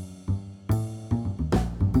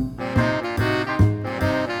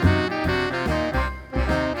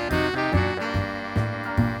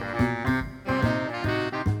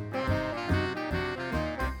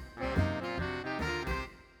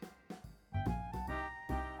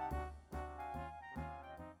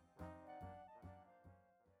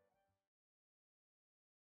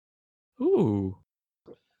 Ooh.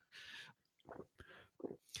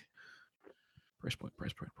 Price point.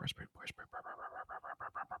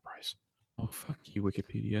 Oh, fuck you,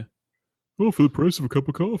 Wikipedia. Oh, for the price of a cup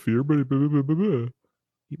of coffee, everybody. Blah, blah, blah, blah.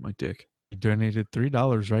 Eat my dick. You donated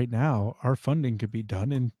 $3 right now. Our funding could be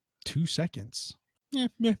done in 2 seconds. Meh.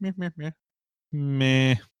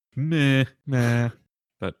 Meh.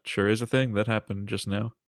 That sure is a thing that happened just now.